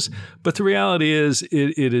things. But the reality is,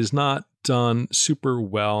 it is not done super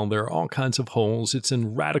well. There are all kinds of holes. It's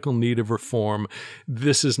in radical need of reform. I'm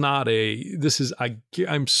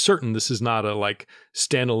certain this is not a like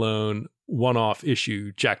standalone one-off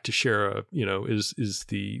issue. Jack Teixeira, is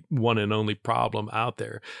the one and only problem out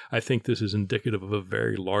there. I think this is indicative of a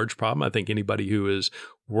very large problem. I think anybody who has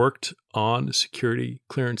worked on security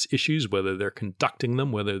clearance issues, whether they're conducting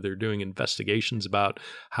them, whether they're doing investigations about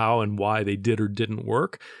how and why they did or didn't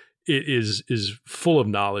work, it is full of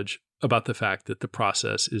knowledge about the fact that the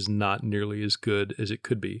process is not nearly as good as it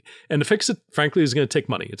could be. And to fix it, frankly, is going to take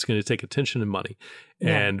money. It's going to take attention and money.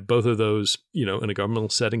 Yeah. And both of those, in a governmental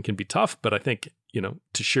setting can be tough. But I think,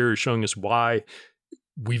 Teixeira is showing us why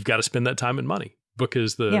we've got to spend that time and money,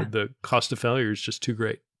 because the cost of failure is just too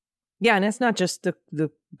great. Yeah, and it's not just the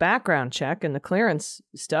background check and the clearance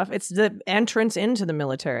stuff. It's the entrance into the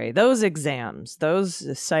military, those exams,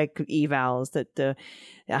 those psych evals,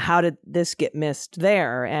 how did this get missed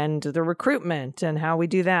there, and the recruitment and how we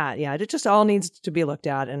do that. Yeah, it just all needs to be looked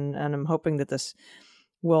at, and I'm hoping that this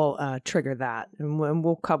will trigger that, and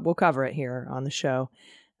we'll cover it here on the show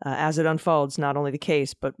as it unfolds, not only the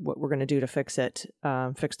case, but what we're going to do to fix it,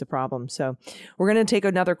 fix the problem. So we're going to take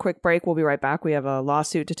another quick break. We'll be right back. We have a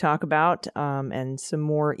lawsuit to talk about and some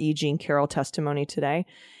more E. Jean Carroll testimony today.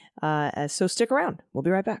 So stick around. We'll be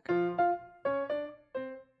right back.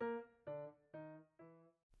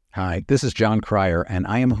 Hi, this is John Cryer, and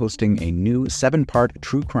I am hosting a new 7-part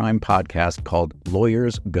true crime podcast called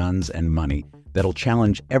Lawyers, Guns, and Money that'll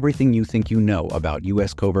challenge everything you think you know about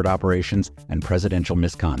U.S. covert operations and presidential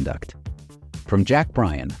misconduct. From Jack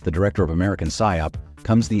Bryan, the director of American PSYOP,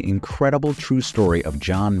 comes the incredible true story of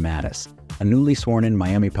John Mattis, a newly sworn-in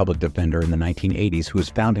Miami public defender in the 1980s who has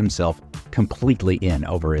found himself completely in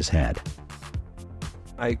over his head.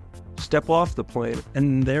 I step off the plane,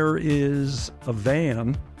 and there is a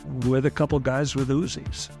van with a couple guys with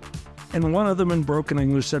Uzis. And one of them in broken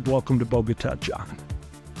English said, "Welcome to Bogota, John."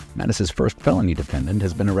 Mattis's first felony defendant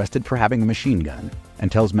has been arrested for having a machine gun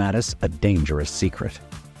and tells Mattis a dangerous secret.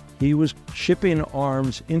 He was shipping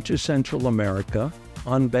arms into Central America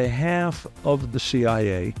on behalf of the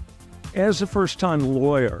CIA. As a first-time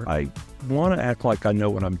lawyer, I want to act like I know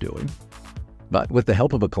what I'm doing. But with the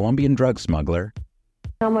help of a Colombian drug smuggler...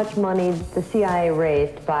 How much money the CIA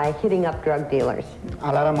raised by hitting up drug dealers?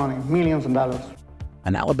 A lot of money, millions of dollars.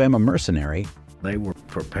 An Alabama mercenary... They were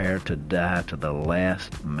prepared to die to the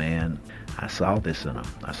last man. I saw this in them.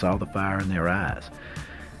 I saw the fire in their eyes.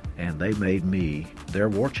 And they made me their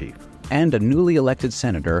war chief. And a newly elected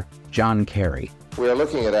senator, John Kerry. We are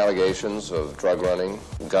looking at allegations of drug running,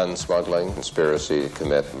 gun smuggling, conspiracy to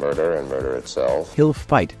commit murder and murder itself. He'll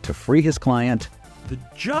fight to free his client. The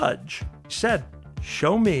judge said,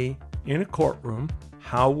 "Show me in a courtroom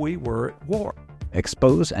how we were at war."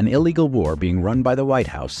 Expose an illegal war being run by the White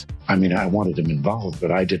House. I mean, I wanted him involved,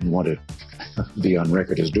 but I didn't want to be on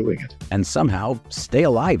record as doing it. And somehow stay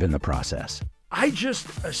alive in the process. I just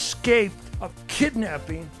escaped a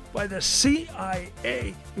kidnapping by the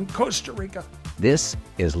CIA in Costa Rica. This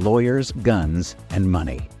is Lawyers, Guns, and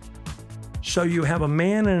Money. So you have a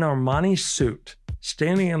man in an Armani suit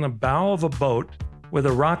standing on the bow of a boat with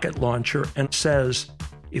a rocket launcher and says,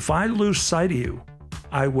 "If I lose sight of you,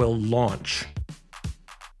 I will launch.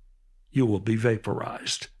 You will be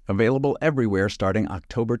vaporized." Available everywhere starting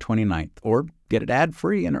October 29th, or get it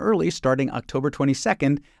ad-free and early starting October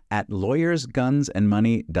 22nd at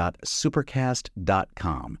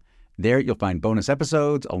lawyersgunsandmoney.supercast.com. There you'll find bonus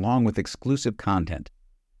episodes along with exclusive content.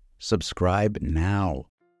 Subscribe now.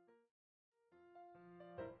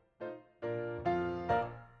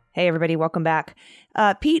 Hey, everybody, welcome back.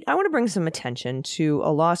 Pete, I want to bring some attention to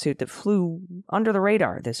a lawsuit that flew under the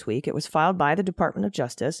radar this week. It was filed by the Department of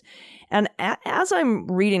Justice. And as I'm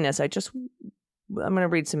reading this, I'm going to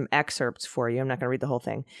read some excerpts for you. I'm not going to read the whole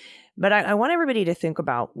thing. But I want everybody to think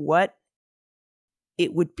about what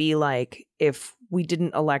it would be like if we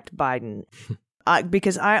didn't elect Biden.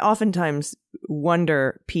 Because I oftentimes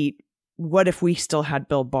wonder, Pete, what if we still had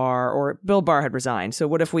Bill Barr, or Bill Barr had resigned? So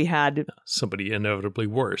what if we had somebody inevitably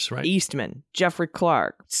worse, right? Eastman, Jeffrey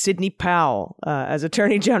Clark, Sidney Powell as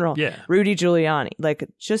Attorney General, Rudy Giuliani.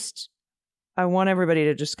 I want everybody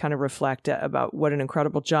to just kind of reflect about what an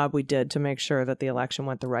incredible job we did to make sure that the election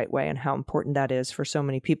went the right way and how important that is for so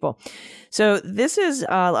many people. So this is,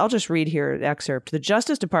 I'll just read here an excerpt. The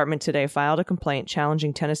Justice Department today filed a complaint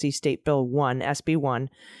challenging Tennessee State Bill 1, SB 1,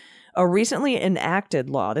 a recently enacted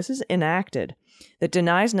law, this is enacted, that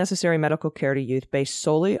denies necessary medical care to youth based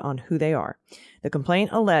solely on who they are. The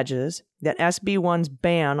complaint alleges that SB 1's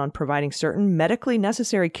ban on providing certain medically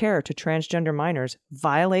necessary care to transgender minors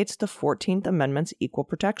violates the 14th Amendment's Equal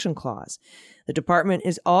Protection Clause. The department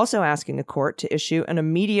is also asking the court to issue an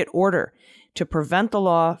immediate order to prevent the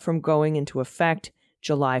law from going into effect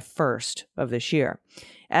July 1st of this year.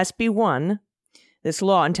 SB 1 This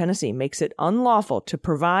law in Tennessee makes it unlawful to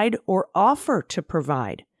provide or offer to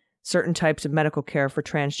provide certain types of medical care for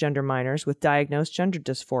transgender minors with diagnosed gender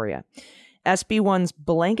dysphoria. SB 1's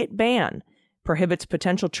blanket ban prohibits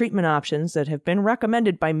potential treatment options that have been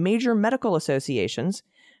recommended by major medical associations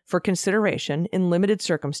for consideration in limited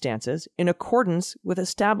circumstances in accordance with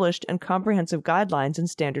established and comprehensive guidelines and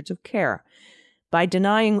standards of care. By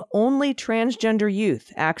denying only transgender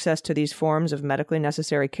youth access to these forms of medically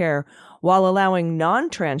necessary care while allowing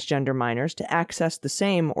non-transgender minors to access the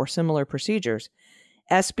same or similar procedures,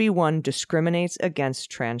 SB 1 discriminates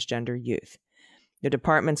against transgender youth. The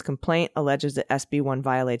department's complaint alleges that SB 1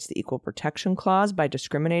 violates the Equal Protection Clause by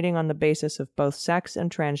discriminating on the basis of both sex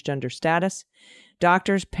and transgender status.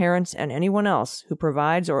 Doctors, parents, and anyone else who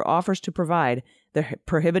provides or offers to provide the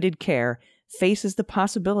prohibited care faces the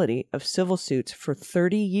possibility of civil suits for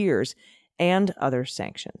 30 years and other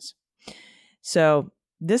sanctions. So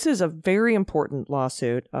this is a very important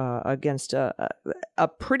lawsuit against a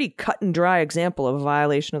pretty cut and dry example of a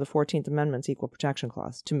violation of the 14th Amendment's Equal Protection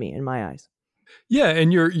Clause, to me, in my eyes. Yeah,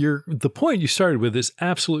 and the point you started with is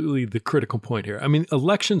absolutely the critical point here. I mean,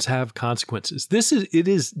 elections have consequences.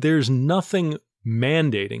 There's nothing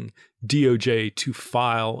mandating DOJ to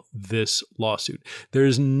file this lawsuit.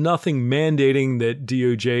 There's nothing mandating that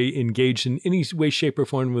DOJ engage in any way, shape, or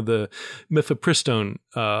form with the mifepristone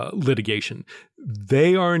litigation.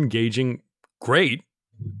 They are engaging, great,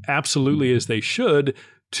 absolutely as they should,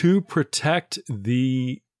 to protect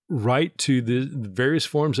the right to the various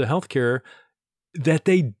forms of healthcare that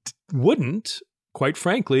they wouldn't, quite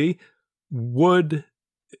frankly, would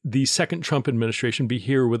the second Trump administration be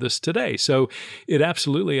here with us today. So it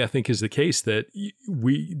absolutely, I think, is the case that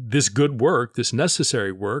this good work, this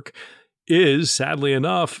necessary work, is sadly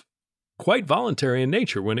enough quite voluntary in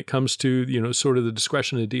nature when it comes to, sort of the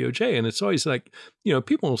discretion of DOJ. And it's always like,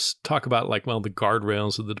 people talk about like, well, the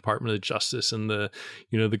guardrails of the Department of Justice and the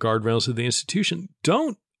guardrails of the institution.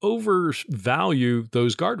 Don't overvalue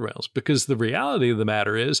those guardrails, because the reality of the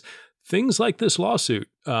matter is things like this lawsuit,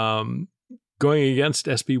 going against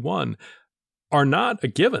SB 1 are not a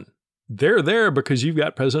given. They're there because you've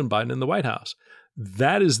got President Biden in the White House.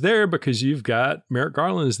 That is there because you've got Merrick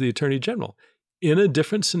Garland as the Attorney General. In a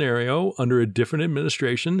different scenario, under a different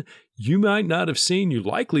administration, you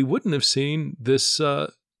likely wouldn't have seen this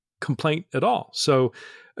complaint at all. So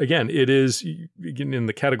again, it is in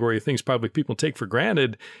the category of things probably people take for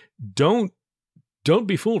granted. Don't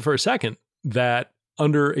be fooled for a second that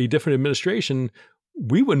under a different administration,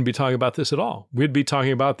 we wouldn't be talking about this at all. We'd be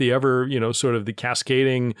talking about the sort of the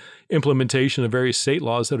cascading implementation of various state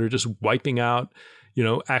laws that are just wiping out,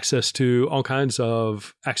 access to all kinds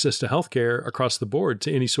of access to healthcare across the board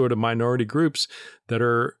to any sort of minority groups that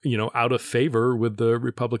are, out of favor with the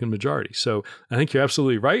Republican majority. So I think you're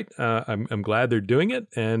absolutely right. I'm glad they're doing it,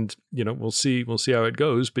 and, we'll see how it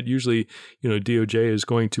goes. But usually, DOJ is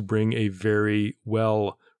going to bring a very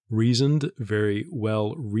well-reasoned, very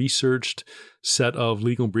well-researched set of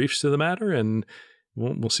legal briefs to the matter, and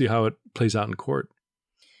we'll see how it plays out in court.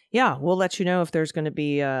 Yeah, we'll let you know if there's going to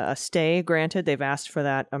be a stay granted. They've asked for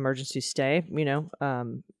that emergency stay,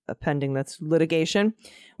 pending that's litigation,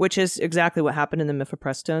 which is exactly what happened in the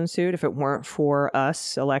mifepristone suit. If it weren't for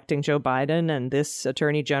us electing Joe Biden and this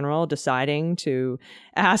attorney general deciding to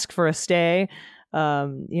ask for a stay,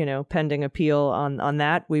 pending appeal on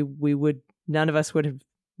that, none of us would have.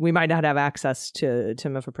 We might not have access to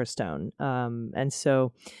mifepristone. And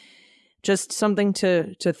so just something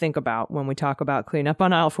to think about when we talk about cleanup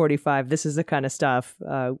on aisle 45. This is the kind of stuff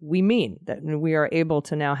we mean, that we are able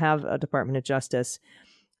to now have a Department of Justice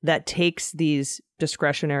that takes these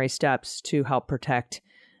discretionary steps to help protect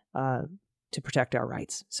our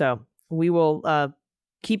rights. So we will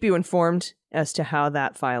keep you informed as to how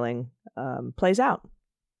that filing plays out.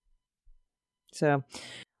 So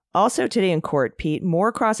also today in court, Pete,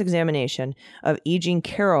 more cross-examination of E. Jean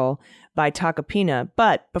Carroll by Tacopina.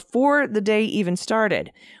 But before the day even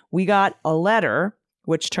started, we got a letter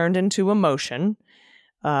which turned into a motion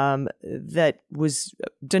that was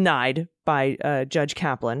denied by Judge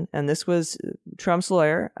Kaplan. And this was Trump's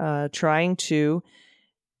lawyer trying to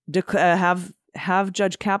have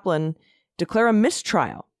Judge Kaplan declare a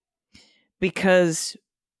mistrial because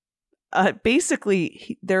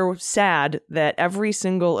basically, they're sad that every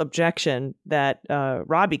single objection that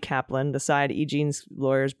Robbie Kaplan, the side E. Jean's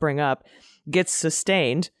lawyers, bring up gets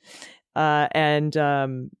sustained. And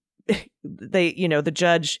the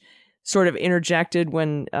judge sort of interjected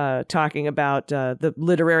when talking about the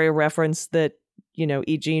literary reference that,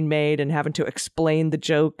 E. Jean made and having to explain the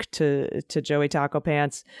joke to Joey Taco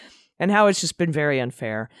Pants and how it's just been very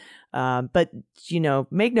unfair. But,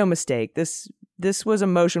 make no mistake, this this was a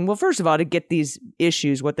motion, well, first of all, to get these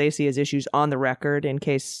issues, what they see as issues, on the record in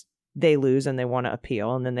case they lose and they want to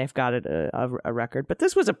appeal, and then they've got it a record. But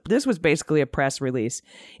this was basically a press release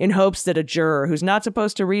in hopes that a juror who's not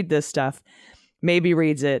supposed to read this stuff maybe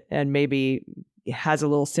reads it and maybe has a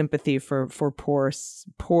little sympathy for poor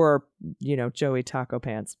Joey Taco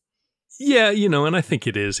Pants. Yeah, and I think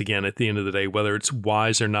it is, again, at the end of the day, whether it's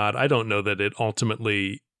wise or not, I don't know that it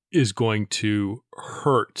ultimately is going to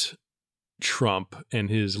hurt Trump and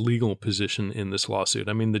his legal position in this lawsuit.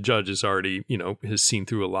 I mean, the judge is already, has seen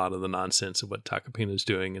through a lot of the nonsense of what Tacopina is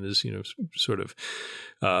doing and has, sort of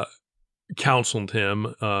counseled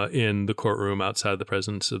him in the courtroom outside the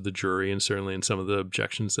presence of the jury, and certainly in some of the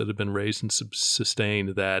objections that have been raised and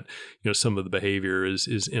sustained that, some of the behavior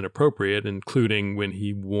is inappropriate, including when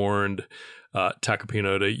he warned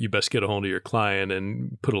Tacopina to, you best get a hold of your client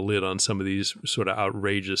and put a lid on some of these sort of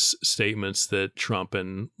outrageous statements that Trump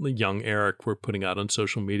and young Eric were putting out on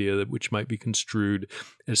social media, which might be construed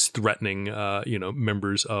as threatening,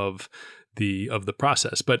 members of the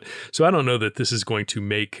process. But so I don't know that this is going to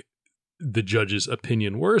make the judge's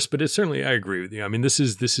opinion worse, but it's certainly, I agree with you. I mean, this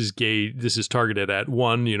is targeted at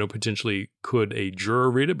one, potentially could a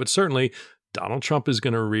juror read it, but certainly Donald Trump is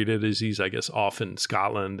going to read it as he's, I guess, off in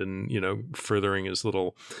Scotland and, furthering his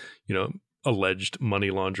little, alleged money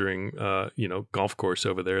laundering, golf course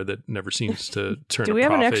over there that never seems to turn a profit. Do we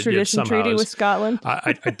have an extradition treaty with Scotland?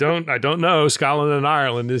 I don't know. Scotland and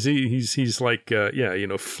Ireland, he's like,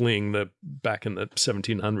 fleeing back in the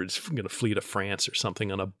 1700s, going to flee to France or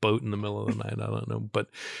something on a boat in the middle of the night. I don't know. But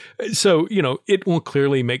so, it will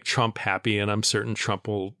clearly make Trump happy, and I'm certain Trump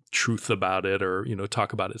will truth about it or,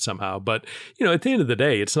 talk about it somehow. But, at the end of the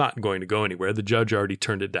day, it's not going to go anywhere. The judge already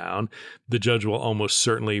turned it down. The judge will almost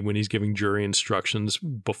certainly, when he's giving jury instructions,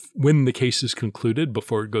 when the case is concluded,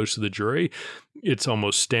 before it goes to the jury, it's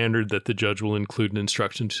almost standard that the judge will include an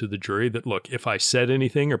instruction to the jury that, look, if I said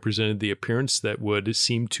anything or presented the appearance that would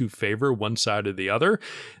seem to favor one side or the other,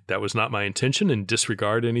 that was not my intention, and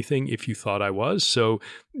disregard anything if you thought I was. So,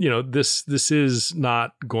 this is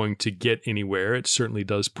not going to get anywhere. It certainly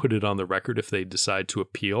does put it on the record if they decide to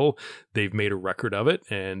appeal. They've made a record of it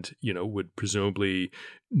and, would presumably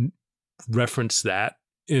reference that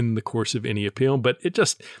in the course of any appeal. But it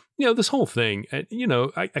just, this whole thing,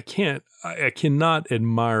 I cannot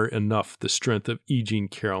admire enough the strength of E. Jean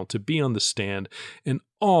Carroll to be on the stand and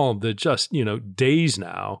all the just, days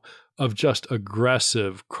now of just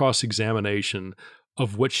aggressive cross-examination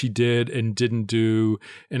of what she did and didn't do,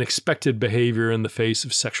 and expected behavior in the face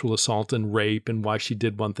of sexual assault and rape, and why she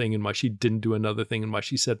did one thing and why she didn't do another thing and why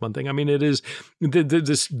she said one thing. I mean, it is,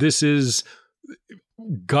 this is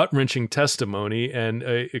gut-wrenching testimony and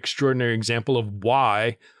an extraordinary example of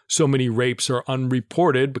why so many rapes are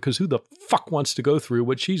unreported, because who the fuck wants to go through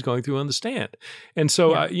what she's going through on the stand? And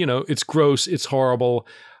so, it's gross, it's horrible.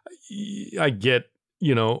 I get,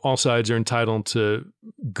 all sides are entitled to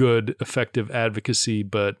good, effective advocacy,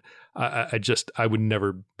 but I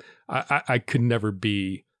could never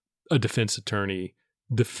be a defense attorney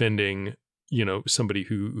defending, somebody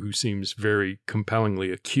who seems very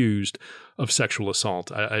compellingly accused of sexual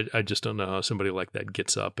assault. I just don't know how somebody like that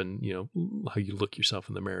gets up and, how you look yourself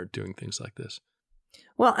in the mirror doing things like this.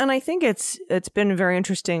 Well, and I think it's been very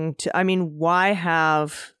interesting why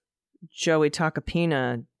have Joey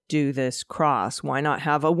Tacopina do this cross? Why not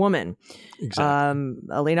have a woman? Exactly.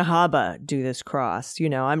 Alina Habba do this cross?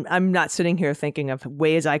 I'm not sitting here thinking of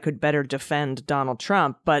ways I could better defend Donald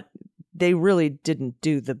Trump, but they really didn't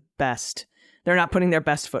do the best. They're not putting their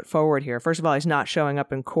best foot forward here. First of all, he's not showing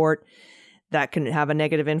up in court. That can have a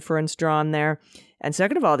negative inference drawn there. And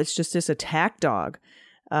second of all, it's just this attack dog.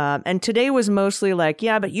 And today was mostly like,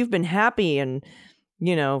 yeah, but you've been happy and,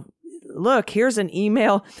 look, here's an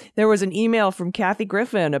email. There was an email from Kathy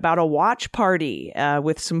Griffin about a watch party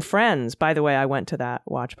with some friends. By the way, I went to that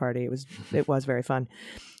watch party. It was very fun.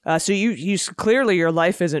 So you clearly your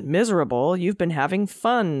life isn't miserable. You've been having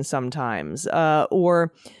fun sometimes.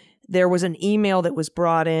 Or there was an email that was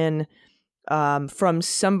brought in from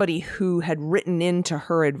somebody who had written into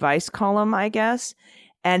her advice column, I guess,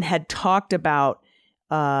 and had talked about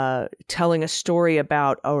telling a story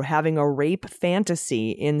about having a rape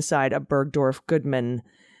fantasy inside a Bergdorf Goodman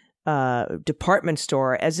department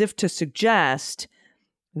store, as if to suggest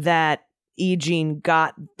that E. Jean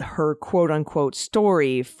got her quote-unquote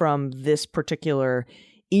story from this particular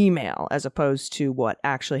email, as opposed to what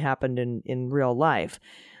actually happened in real life.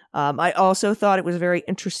 I also thought it was an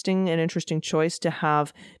interesting choice to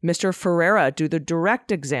have Mr. Ferreira do the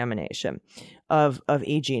direct examination of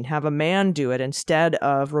E. Jean, have a man do it instead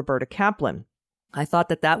of Roberta Kaplan. I thought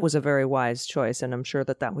that was a very wise choice, and I'm sure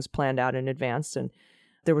that was planned out in advance, and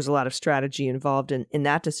there was a lot of strategy involved in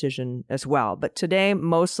that decision as well. But today,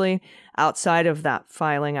 mostly outside of that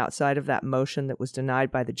filing, outside of that motion that was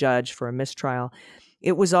denied by the judge for a mistrial,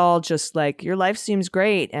 it was all just like, your life seems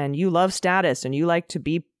great, and you love status, and you like to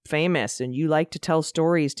be famous, and you like to tell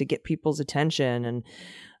stories to get people's attention,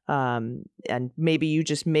 and maybe you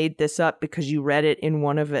just made this up because you read it in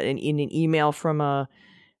in an email from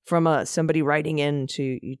somebody writing in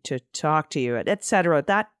to talk to you, etc.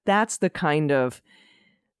 That's the kind of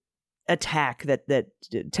attack that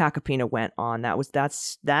Tacopina went on.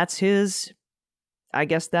 That's his, I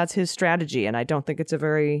guess that's his strategy, and I don't think it's a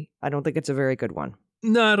very good one.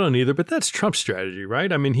 No, I don't either, but that's Trump's strategy,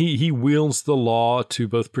 right? I mean, he wields the law to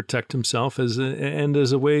both protect himself and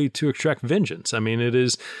as a way to extract vengeance. I mean, it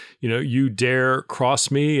is, you dare cross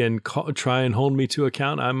me and try and hold me to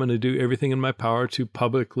account, I'm going to do everything in my power to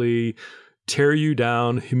publicly tear you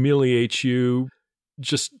down, humiliate you,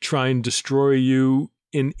 just try and destroy you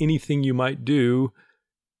in anything you might do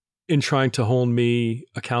in trying to hold me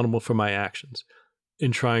accountable for my actions,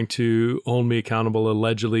 in trying to hold me accountable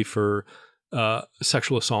allegedly for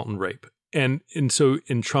sexual assault and rape. And so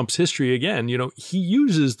in Trump's history, again, he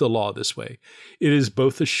uses the law this way. It is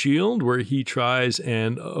both a shield where he tries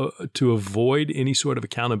to avoid any sort of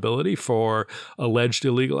accountability for alleged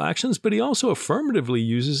illegal actions, but he also affirmatively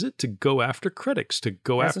uses it to go after critics, to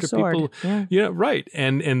go after people. Yeah, right.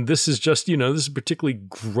 And this is just, this is a particularly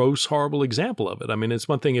gross, horrible example of it. I mean, it's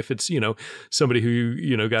one thing if it's, somebody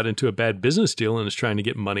who, got into a bad business deal and is trying to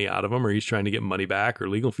get money out of him, or he's trying to get money back or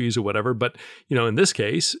legal fees or whatever. But, in this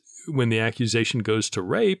case, when the accusation goes to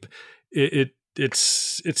rape,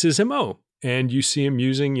 it's his MO. And you see him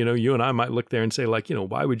using, you and I might look there and say, like,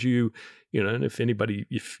 why would you, and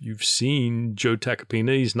if you've seen Joe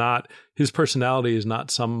Tacopina, his personality is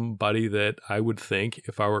not somebody that I would think,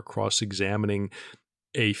 if I were cross-examining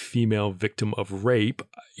a female victim of rape,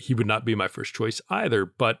 he would not be my first choice either.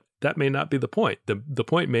 But that may not be the point. The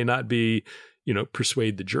point may not be,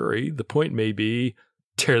 persuade the jury. The point may be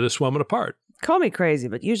tear this woman apart. Call me crazy,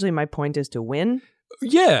 but usually my point is to win.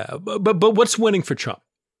 Yeah, but what's winning for Trump?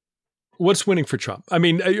 What's winning for Trump? I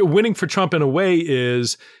mean, winning for Trump in a way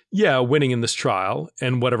is, winning in this trial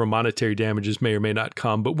and whatever monetary damages may or may not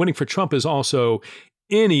come. But winning for Trump is also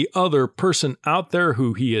any other person out there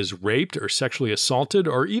who he has raped or sexually assaulted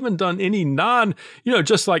or even done any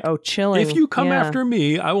just like, chilling. If you come after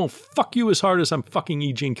me, I will fuck you as hard as I'm fucking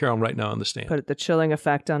E. Jean Carroll right now on the stand. Put the chilling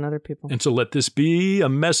effect on other people. And so let this be a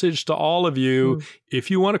message to all of you.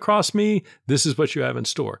 If you want to cross me, this is what you have in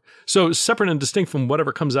store. So separate and distinct from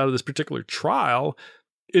whatever comes out of this particular trial,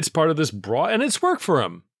 it's part of this broad, and it's worked for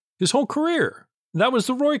him his whole career. That was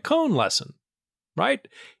the Roy Cohn lesson, right?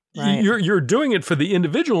 Right. You're doing it for the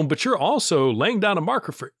individual, but you're also laying down a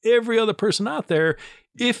marker for every other person out there.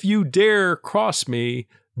 If you dare cross me,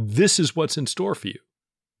 this is what's in store for you.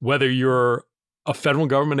 Whether you're a federal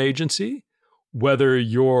government agency, whether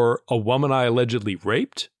you're a woman I allegedly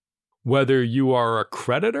raped, whether you are a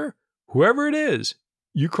creditor, whoever it is,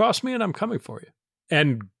 you cross me and I'm coming for you.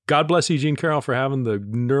 And God bless E. Jean Carroll for having the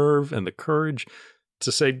nerve and the courage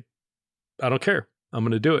to say, I don't care. I'm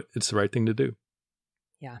going to do it. It's the right thing to do.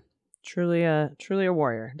 Yeah, truly a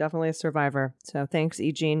warrior, definitely a survivor. So thanks,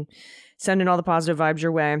 E. Jean. Sending all the positive vibes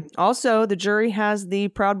your way. Also, the jury has the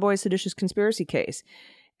Proud Boys seditious conspiracy case,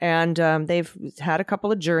 and they've had a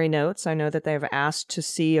couple of jury notes. I know that they've asked to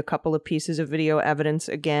see a couple of pieces of video evidence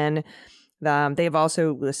again. They've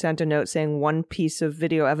also sent a note saying one piece of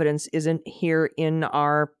video evidence isn't here in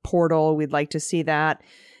our portal. We'd like to see that.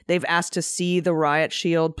 They've asked to see the riot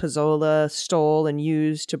shield Pizzola stole and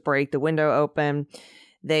used to break the window open.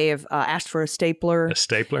 They've asked for a stapler. A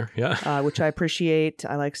stapler, yeah. Which I appreciate.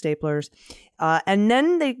 I like staplers. And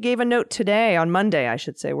then they gave a note today, on Monday, I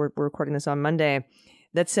should say. We're recording this on Monday,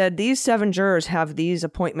 that said these 7 jurors have these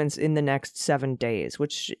appointments in the next 7 days,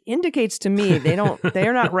 which indicates to me they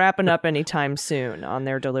are not wrapping up anytime soon on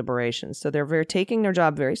their deliberations. So they're taking their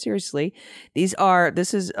job very seriously.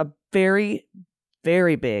 This is a very,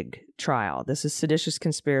 very big trial. This is seditious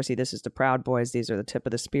conspiracy. This is the Proud Boys. These are the tip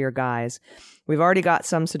of the spear guys. We've already got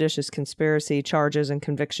some seditious conspiracy charges and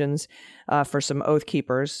convictions for some Oath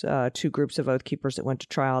Keepers, 2 groups of Oath Keepers that went to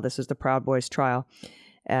trial. This is the Proud Boys trial.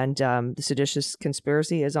 And the seditious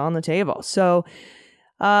conspiracy is on the table. So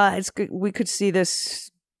we could see this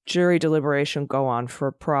jury deliberation go on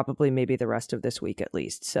for probably maybe the rest of this week at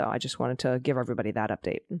least. So I just wanted to give everybody that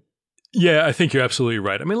update. Yeah, I think you're absolutely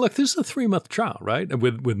right. I mean, look, this is a 3-month trial, right?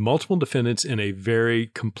 With multiple defendants in a very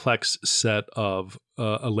complex set of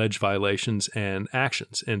alleged violations and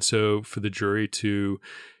actions. And so for the jury to,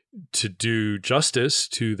 to do justice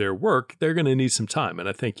to their work, they're going to need some time. And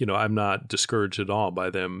I think, I'm not discouraged at all by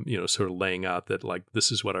them, sort of laying out that like,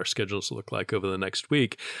 this is what our schedules look like over the next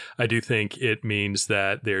week. I do think it means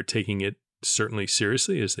that they're taking it certainly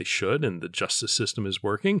seriously, as they should, and the justice system is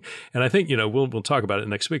working. And I think, we'll talk about it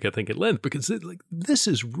next week, I think, at length, because this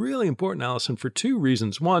is really important, Allison, for two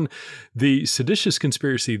reasons. One, the seditious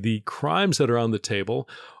conspiracy, the crimes that are on the table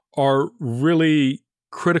are really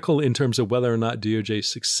critical in terms of whether or not DOJ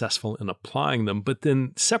is successful in applying them. But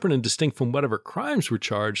then separate and distinct from whatever crimes were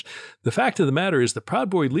charged, the fact of the matter is the Proud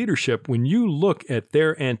Boy leadership, when you look at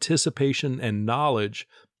their anticipation and knowledge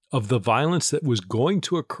of the violence that was going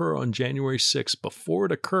to occur on January 6th before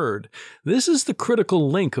it occurred, this is the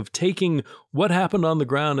critical link of taking what happened on the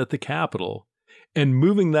ground at the Capitol and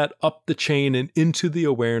moving that up the chain and into the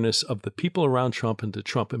awareness of the people around Trump and to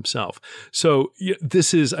Trump himself. So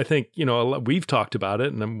this is, I think, we've talked about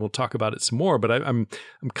it, and we'll talk about it some more, but I'm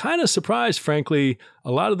kind of surprised, frankly,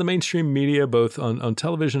 a lot of the mainstream media, both on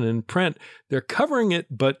television and print, they're covering it,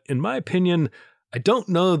 but in my opinion, I don't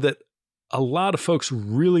know that a lot of folks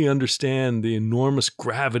really understand the enormous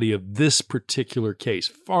gravity of this particular case,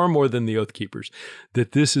 far more than the Oath Keepers,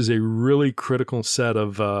 that this is a really critical set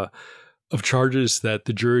of charges that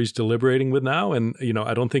the jury's deliberating with now. And,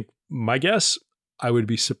 I don't think, my guess, I would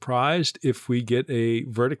be surprised if we get a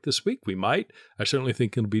verdict this week. We might. I certainly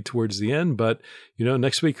think it'll be towards the end, but,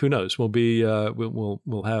 next week, who knows? We'll be,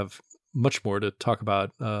 we'll have much more to talk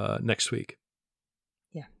about next week.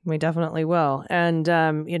 Yeah, we definitely will. And,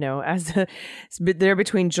 as there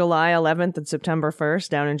between July 11th and September 1st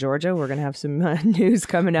down in Georgia, we're going to have some news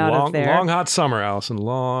coming out of there. Long, hot summer, Allison.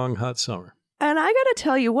 Long, hot summer. And I got to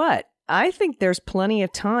tell you what, I think there's plenty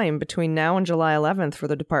of time between now and July 11th for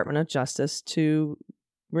the Department of Justice to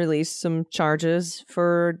release some charges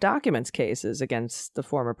for documents cases against the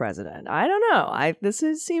former president. I don't know.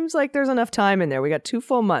 Seems like there's enough time in there. We got 2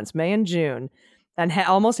 full months, May and June, and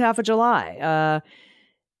almost half of July.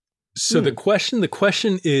 So the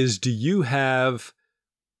question is, do you have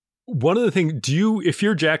one of the things, if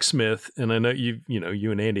you're Jack Smith, and I know you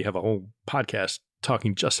and Andy have a whole podcast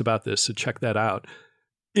talking just about this, so check that out.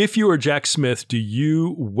 If you are Jack Smith, do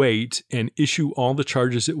you wait and issue all the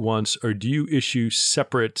charges at once, or do you issue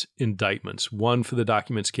separate indictments, one for the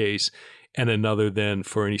documents case and another then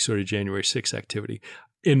for any sort of January 6th activity?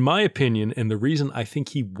 In my opinion, and the reason I think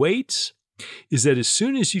he waits is that as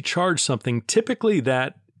soon as you charge something, typically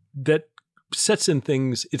that sets in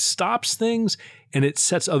things, it stops things and it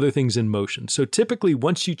sets other things in motion. So typically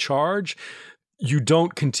once you charge, you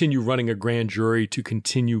don't continue running a grand jury to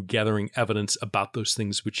continue gathering evidence about those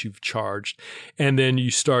things which you've charged. And then you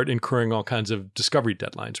start incurring all kinds of discovery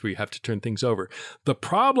deadlines where you have to turn things over. The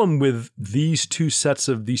problem with these two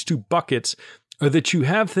buckets are that you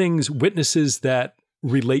have witnesses that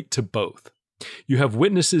relate to both. You have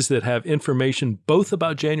witnesses that have information both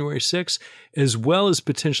about January 6th as well as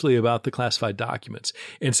potentially about the classified documents.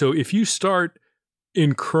 And so if you start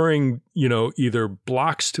incurring, either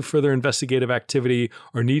blocks to further investigative activity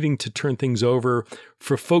or needing to turn things over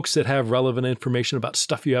for folks that have relevant information about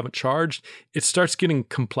stuff you haven't charged, it starts getting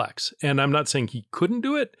complex. And I'm not saying he couldn't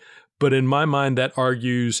do it, but in my mind, that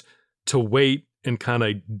argues to wait and kind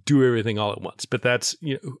of do everything all at once. But that's,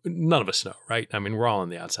 none of us know, right? I mean, we're all on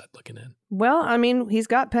the outside looking in. Well, he's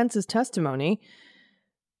got Pence's testimony.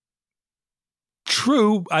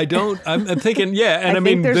 True. I'm thinking, yeah. And I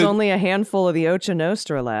think there's only a handful of the Ocha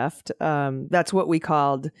Nostra left. That's what we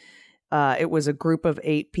called, it was a group of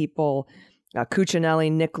 8 people,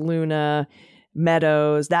 Cuccinelli, Nick Luna,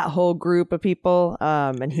 Meadows, that whole group of people.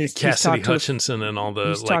 And he's Cassidy Hutchinson and all the...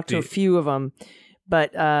 He's talked to a few of them,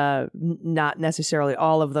 but not necessarily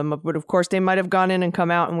all of them. But of course, they might have gone in and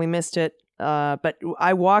come out and we missed it. But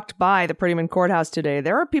I walked by the Prettyman Courthouse today.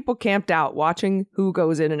 There are people camped out watching who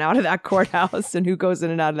goes in and out of that courthouse and who goes in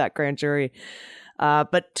and out of that grand jury.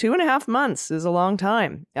 But 2.5 months is a long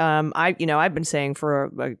time. I've been saying for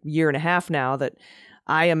a year and a half now that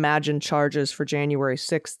I imagine charges for January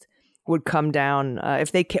 6th would come down.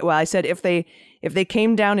 If they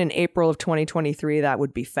came down in April of 2023, that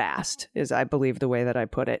would be fast, is I believe the way that I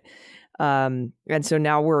put it. And so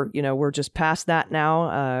now we're just past that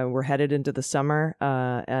now. We're headed into the summer.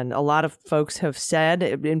 And a lot of folks have said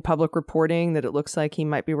in public reporting that it looks like he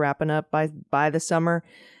might be wrapping up by the summer.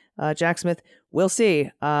 Jack Smith, we'll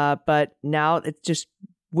see. But now it's just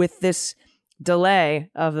with this delay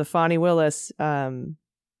of the Fani Willis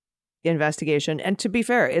investigation. And to be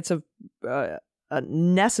fair, it's a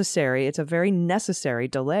very necessary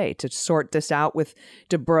delay to sort this out with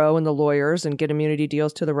Dubrow and the lawyers and get immunity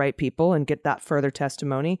deals to the right people and get that further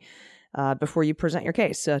testimony. before you present your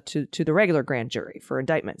case to the regular grand jury for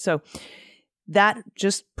indictment. So that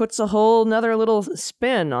just puts a whole nother little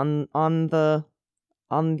spin on the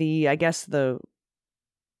I guess the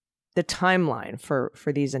timeline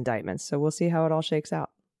for these indictments. So we'll see how it all shakes out.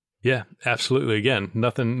 Yeah, absolutely. Again,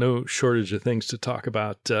 no shortage of things to talk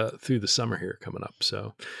about through the summer here coming up.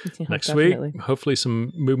 So next definitely. Week, hopefully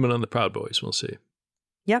some movement on the Proud Boys. We'll see.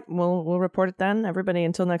 Yep, we'll report it then. Everybody,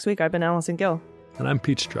 until next week, I've been Allison Gill. And I'm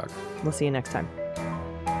Pete Struck. We'll see you next time.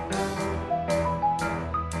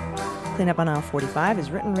 Cleanup on Aisle 45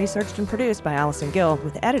 is written, researched, and produced by Allison Gill,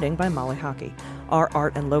 with editing by Molly Hockey. Our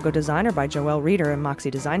art and logo design are by Joelle Reeder and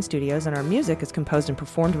Moxie Design Studios, and our music is composed and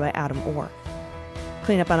performed by Adam Orr.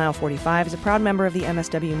 Cleanup on Aisle 45 is a proud member of the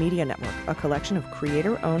MSW Media Network, a collection of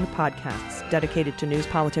creator-owned podcasts dedicated to news,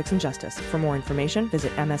 politics, and justice. For more information,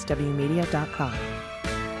 visit mswmedia.com.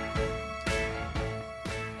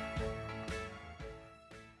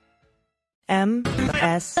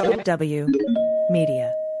 MSW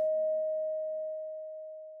Media.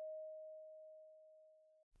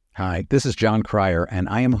 Hi, this is John Cryer, and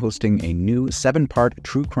I am hosting a new 7-part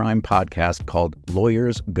true crime podcast called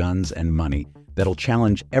Lawyers, Guns, and Money that'll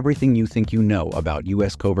challenge everything you think you know about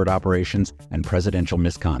U.S. covert operations and presidential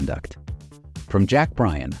misconduct. From Jack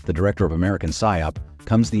Bryan, the director of American PSYOP,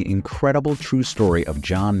 comes the incredible true story of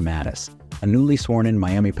John Mattis, a newly sworn-in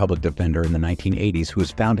Miami public defender in the 1980s who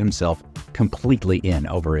has found himself completely in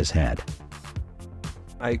over his head.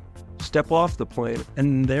 I step off the plane,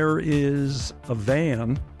 and there is a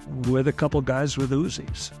van with a couple guys with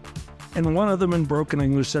Uzis. And one of them in broken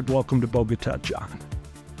English said, "Welcome to Bogota, John."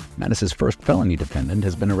 Mattis's first felony defendant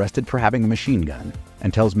has been arrested for having a machine gun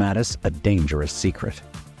and tells Mattis a dangerous secret.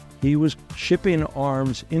 He was shipping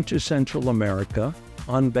arms into Central America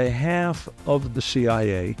on behalf of the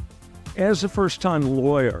CIA. As a first-time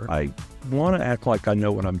lawyer, I want to act like I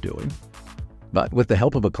know what I'm doing. But with the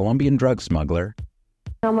help of a Colombian drug smuggler...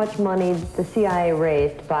 How much money the CIA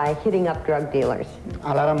raised by hitting up drug dealers?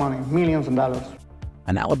 A lot of money, millions of dollars.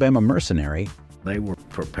 An Alabama mercenary... They were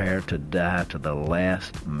prepared to die to the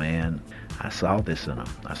last man. I saw this in them.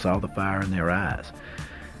 I saw the fire in their eyes.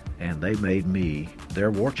 And they made me their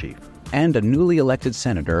war chief. And a newly elected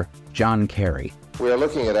senator, John Kerry. We are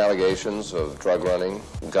looking at allegations of drug running,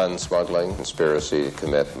 gun smuggling, conspiracy to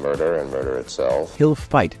commit murder and murder itself. He'll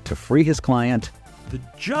fight to free his client. The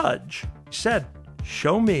judge said,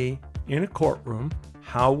 "Show me in a courtroom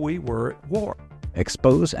how we were at war."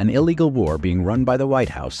 Expose an illegal war being run by the White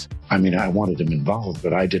House. I mean, I wanted him involved,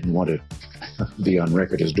 but I didn't want to be on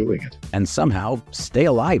record as doing it. And somehow stay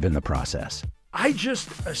alive in the process. I just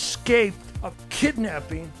escaped a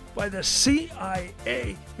kidnapping by the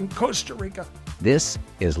CIA in Costa Rica. This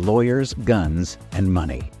is Lawyers, Guns, and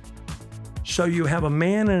Money. So you have a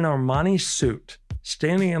man in an Armani suit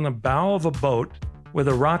standing in the bow of a boat with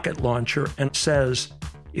a rocket launcher and says,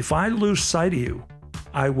 "If I lose sight of you,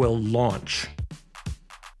 I will launch.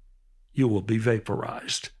 You will be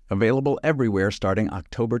vaporized." Available everywhere starting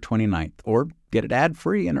October 29th, or get it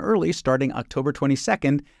ad-free and early starting October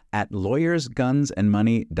 22nd at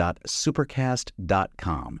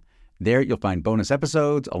lawyersgunsandmoney.supercast.com. There you'll find bonus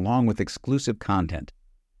episodes along with exclusive content.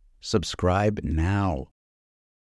 Subscribe now.